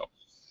it. So.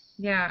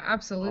 Yeah,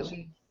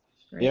 absolutely.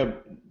 Great. Yeah,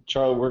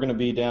 Charlie, we're going to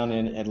be down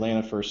in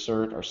Atlanta for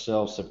CERT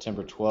ourselves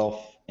September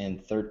 12th and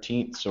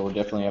 13th, so we'll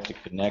definitely have to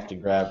connect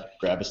and grab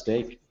a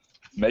steak.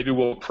 Maybe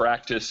we'll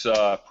practice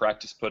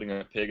putting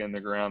a pig in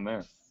the ground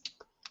there.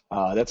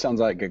 That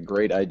sounds like a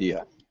great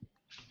idea.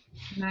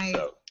 Nice.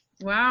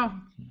 Wow.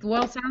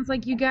 Well, sounds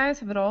like you guys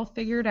have it all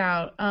figured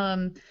out.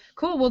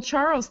 Cool. Well,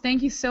 Charles,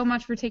 thank you so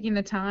much for taking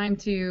the time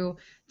to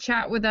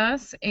chat with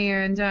us,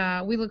 and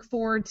we look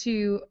forward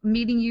to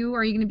meeting you.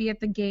 Are you going to be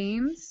at the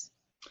games?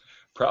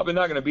 Probably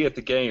not going to be at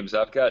the games.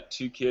 I've got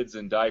 2 kids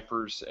in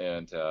diapers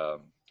and 2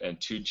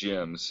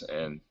 gyms,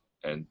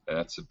 and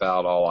that's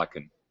about all I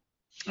can.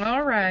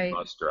 All right.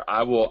 Muster.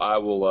 I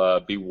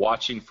will be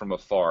watching from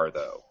afar,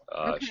 though.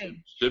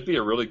 Okay. Should be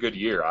a really good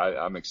year.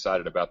 I'm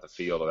excited about the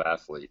field of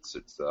athletes.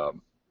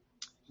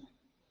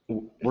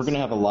 We're going to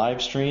have a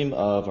live stream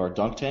of our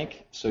dunk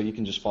tank, so you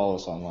can just follow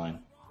us online.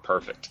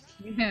 Perfect.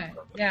 Yeah.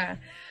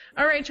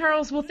 All right,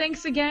 Charles. Well,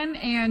 thanks again,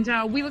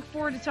 and we look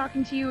forward to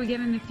talking to you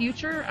again in the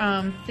future.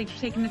 Thanks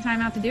for taking the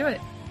time out to do it.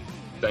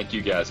 Thank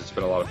you, guys. It's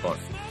been a lot of fun.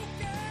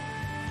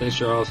 Thanks,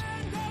 Charles.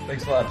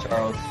 Thanks a lot,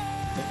 Charles.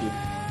 Thank you.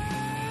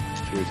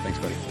 Cheers. Thanks,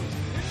 buddy.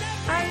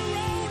 Bye.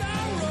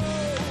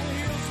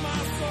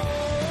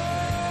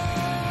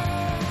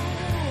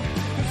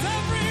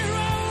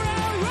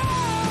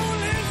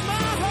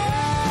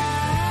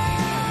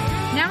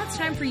 Now it's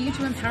time for you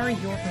to empower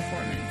your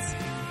performance.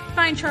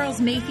 Find Charles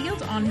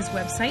Mayfield on his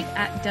website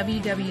at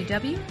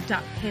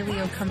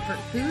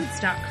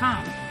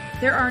www.paleocomfortfoods.com.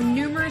 There are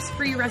numerous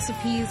free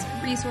recipes,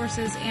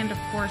 resources, and of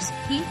course,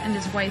 Keith and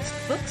his wife's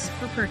books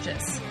for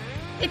purchase.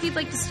 If you'd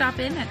like to stop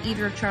in at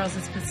either of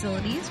Charles's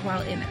facilities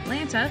while in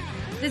Atlanta,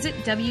 visit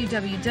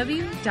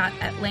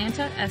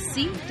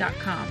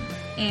www.atlantasc.com.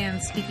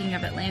 And speaking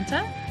of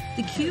Atlanta,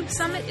 the Cube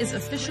Summit is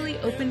officially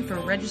open for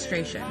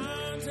registration.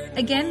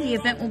 Again, the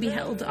event will be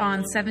held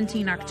on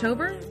 17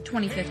 October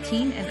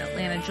 2015 in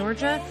Atlanta,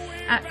 Georgia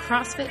at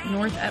CrossFit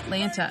North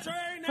Atlanta.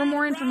 For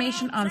more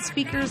information on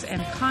speakers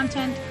and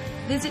content,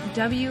 visit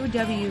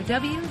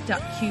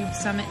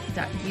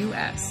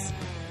www.cubesummit.us.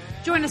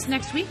 Join us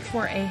next week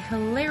for a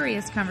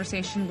hilarious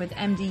conversation with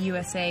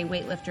MDUSA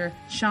weightlifter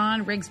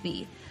Sean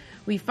Rigsby.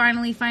 We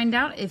finally find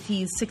out if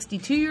he's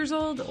 62 years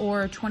old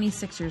or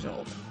 26 years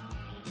old.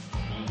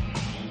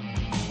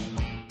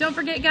 Don't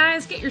forget,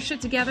 guys, get your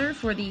shit together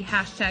for the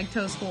hashtag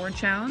Toes Forward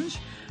Challenge.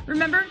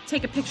 Remember,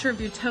 take a picture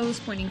of your toes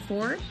pointing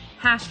forward,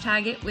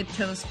 hashtag it with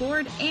Toes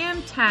Forward,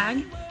 and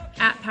tag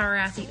at Power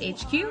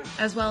Athlete HQ,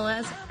 as well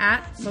as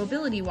at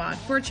MobilityWOD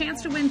for a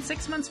chance to win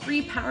 6 months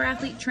free Power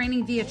Athlete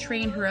training via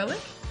Train Heroic,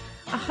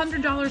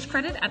 $100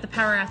 credit at the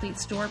Power Athlete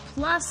store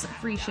plus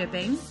free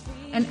shipping,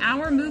 an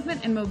hour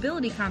movement and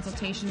mobility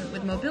consultation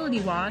with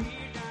MobilityWOD,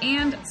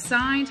 and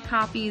signed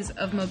copies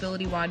of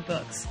MobilityWOD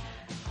books.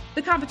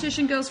 The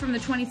competition goes from the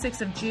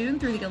 26th of June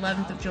through the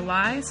 11th of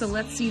July, so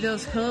let's see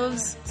those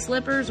hooves,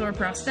 slippers, or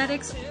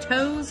prosthetics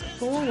toes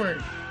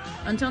forward.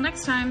 Until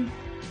next time,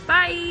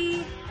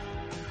 bye!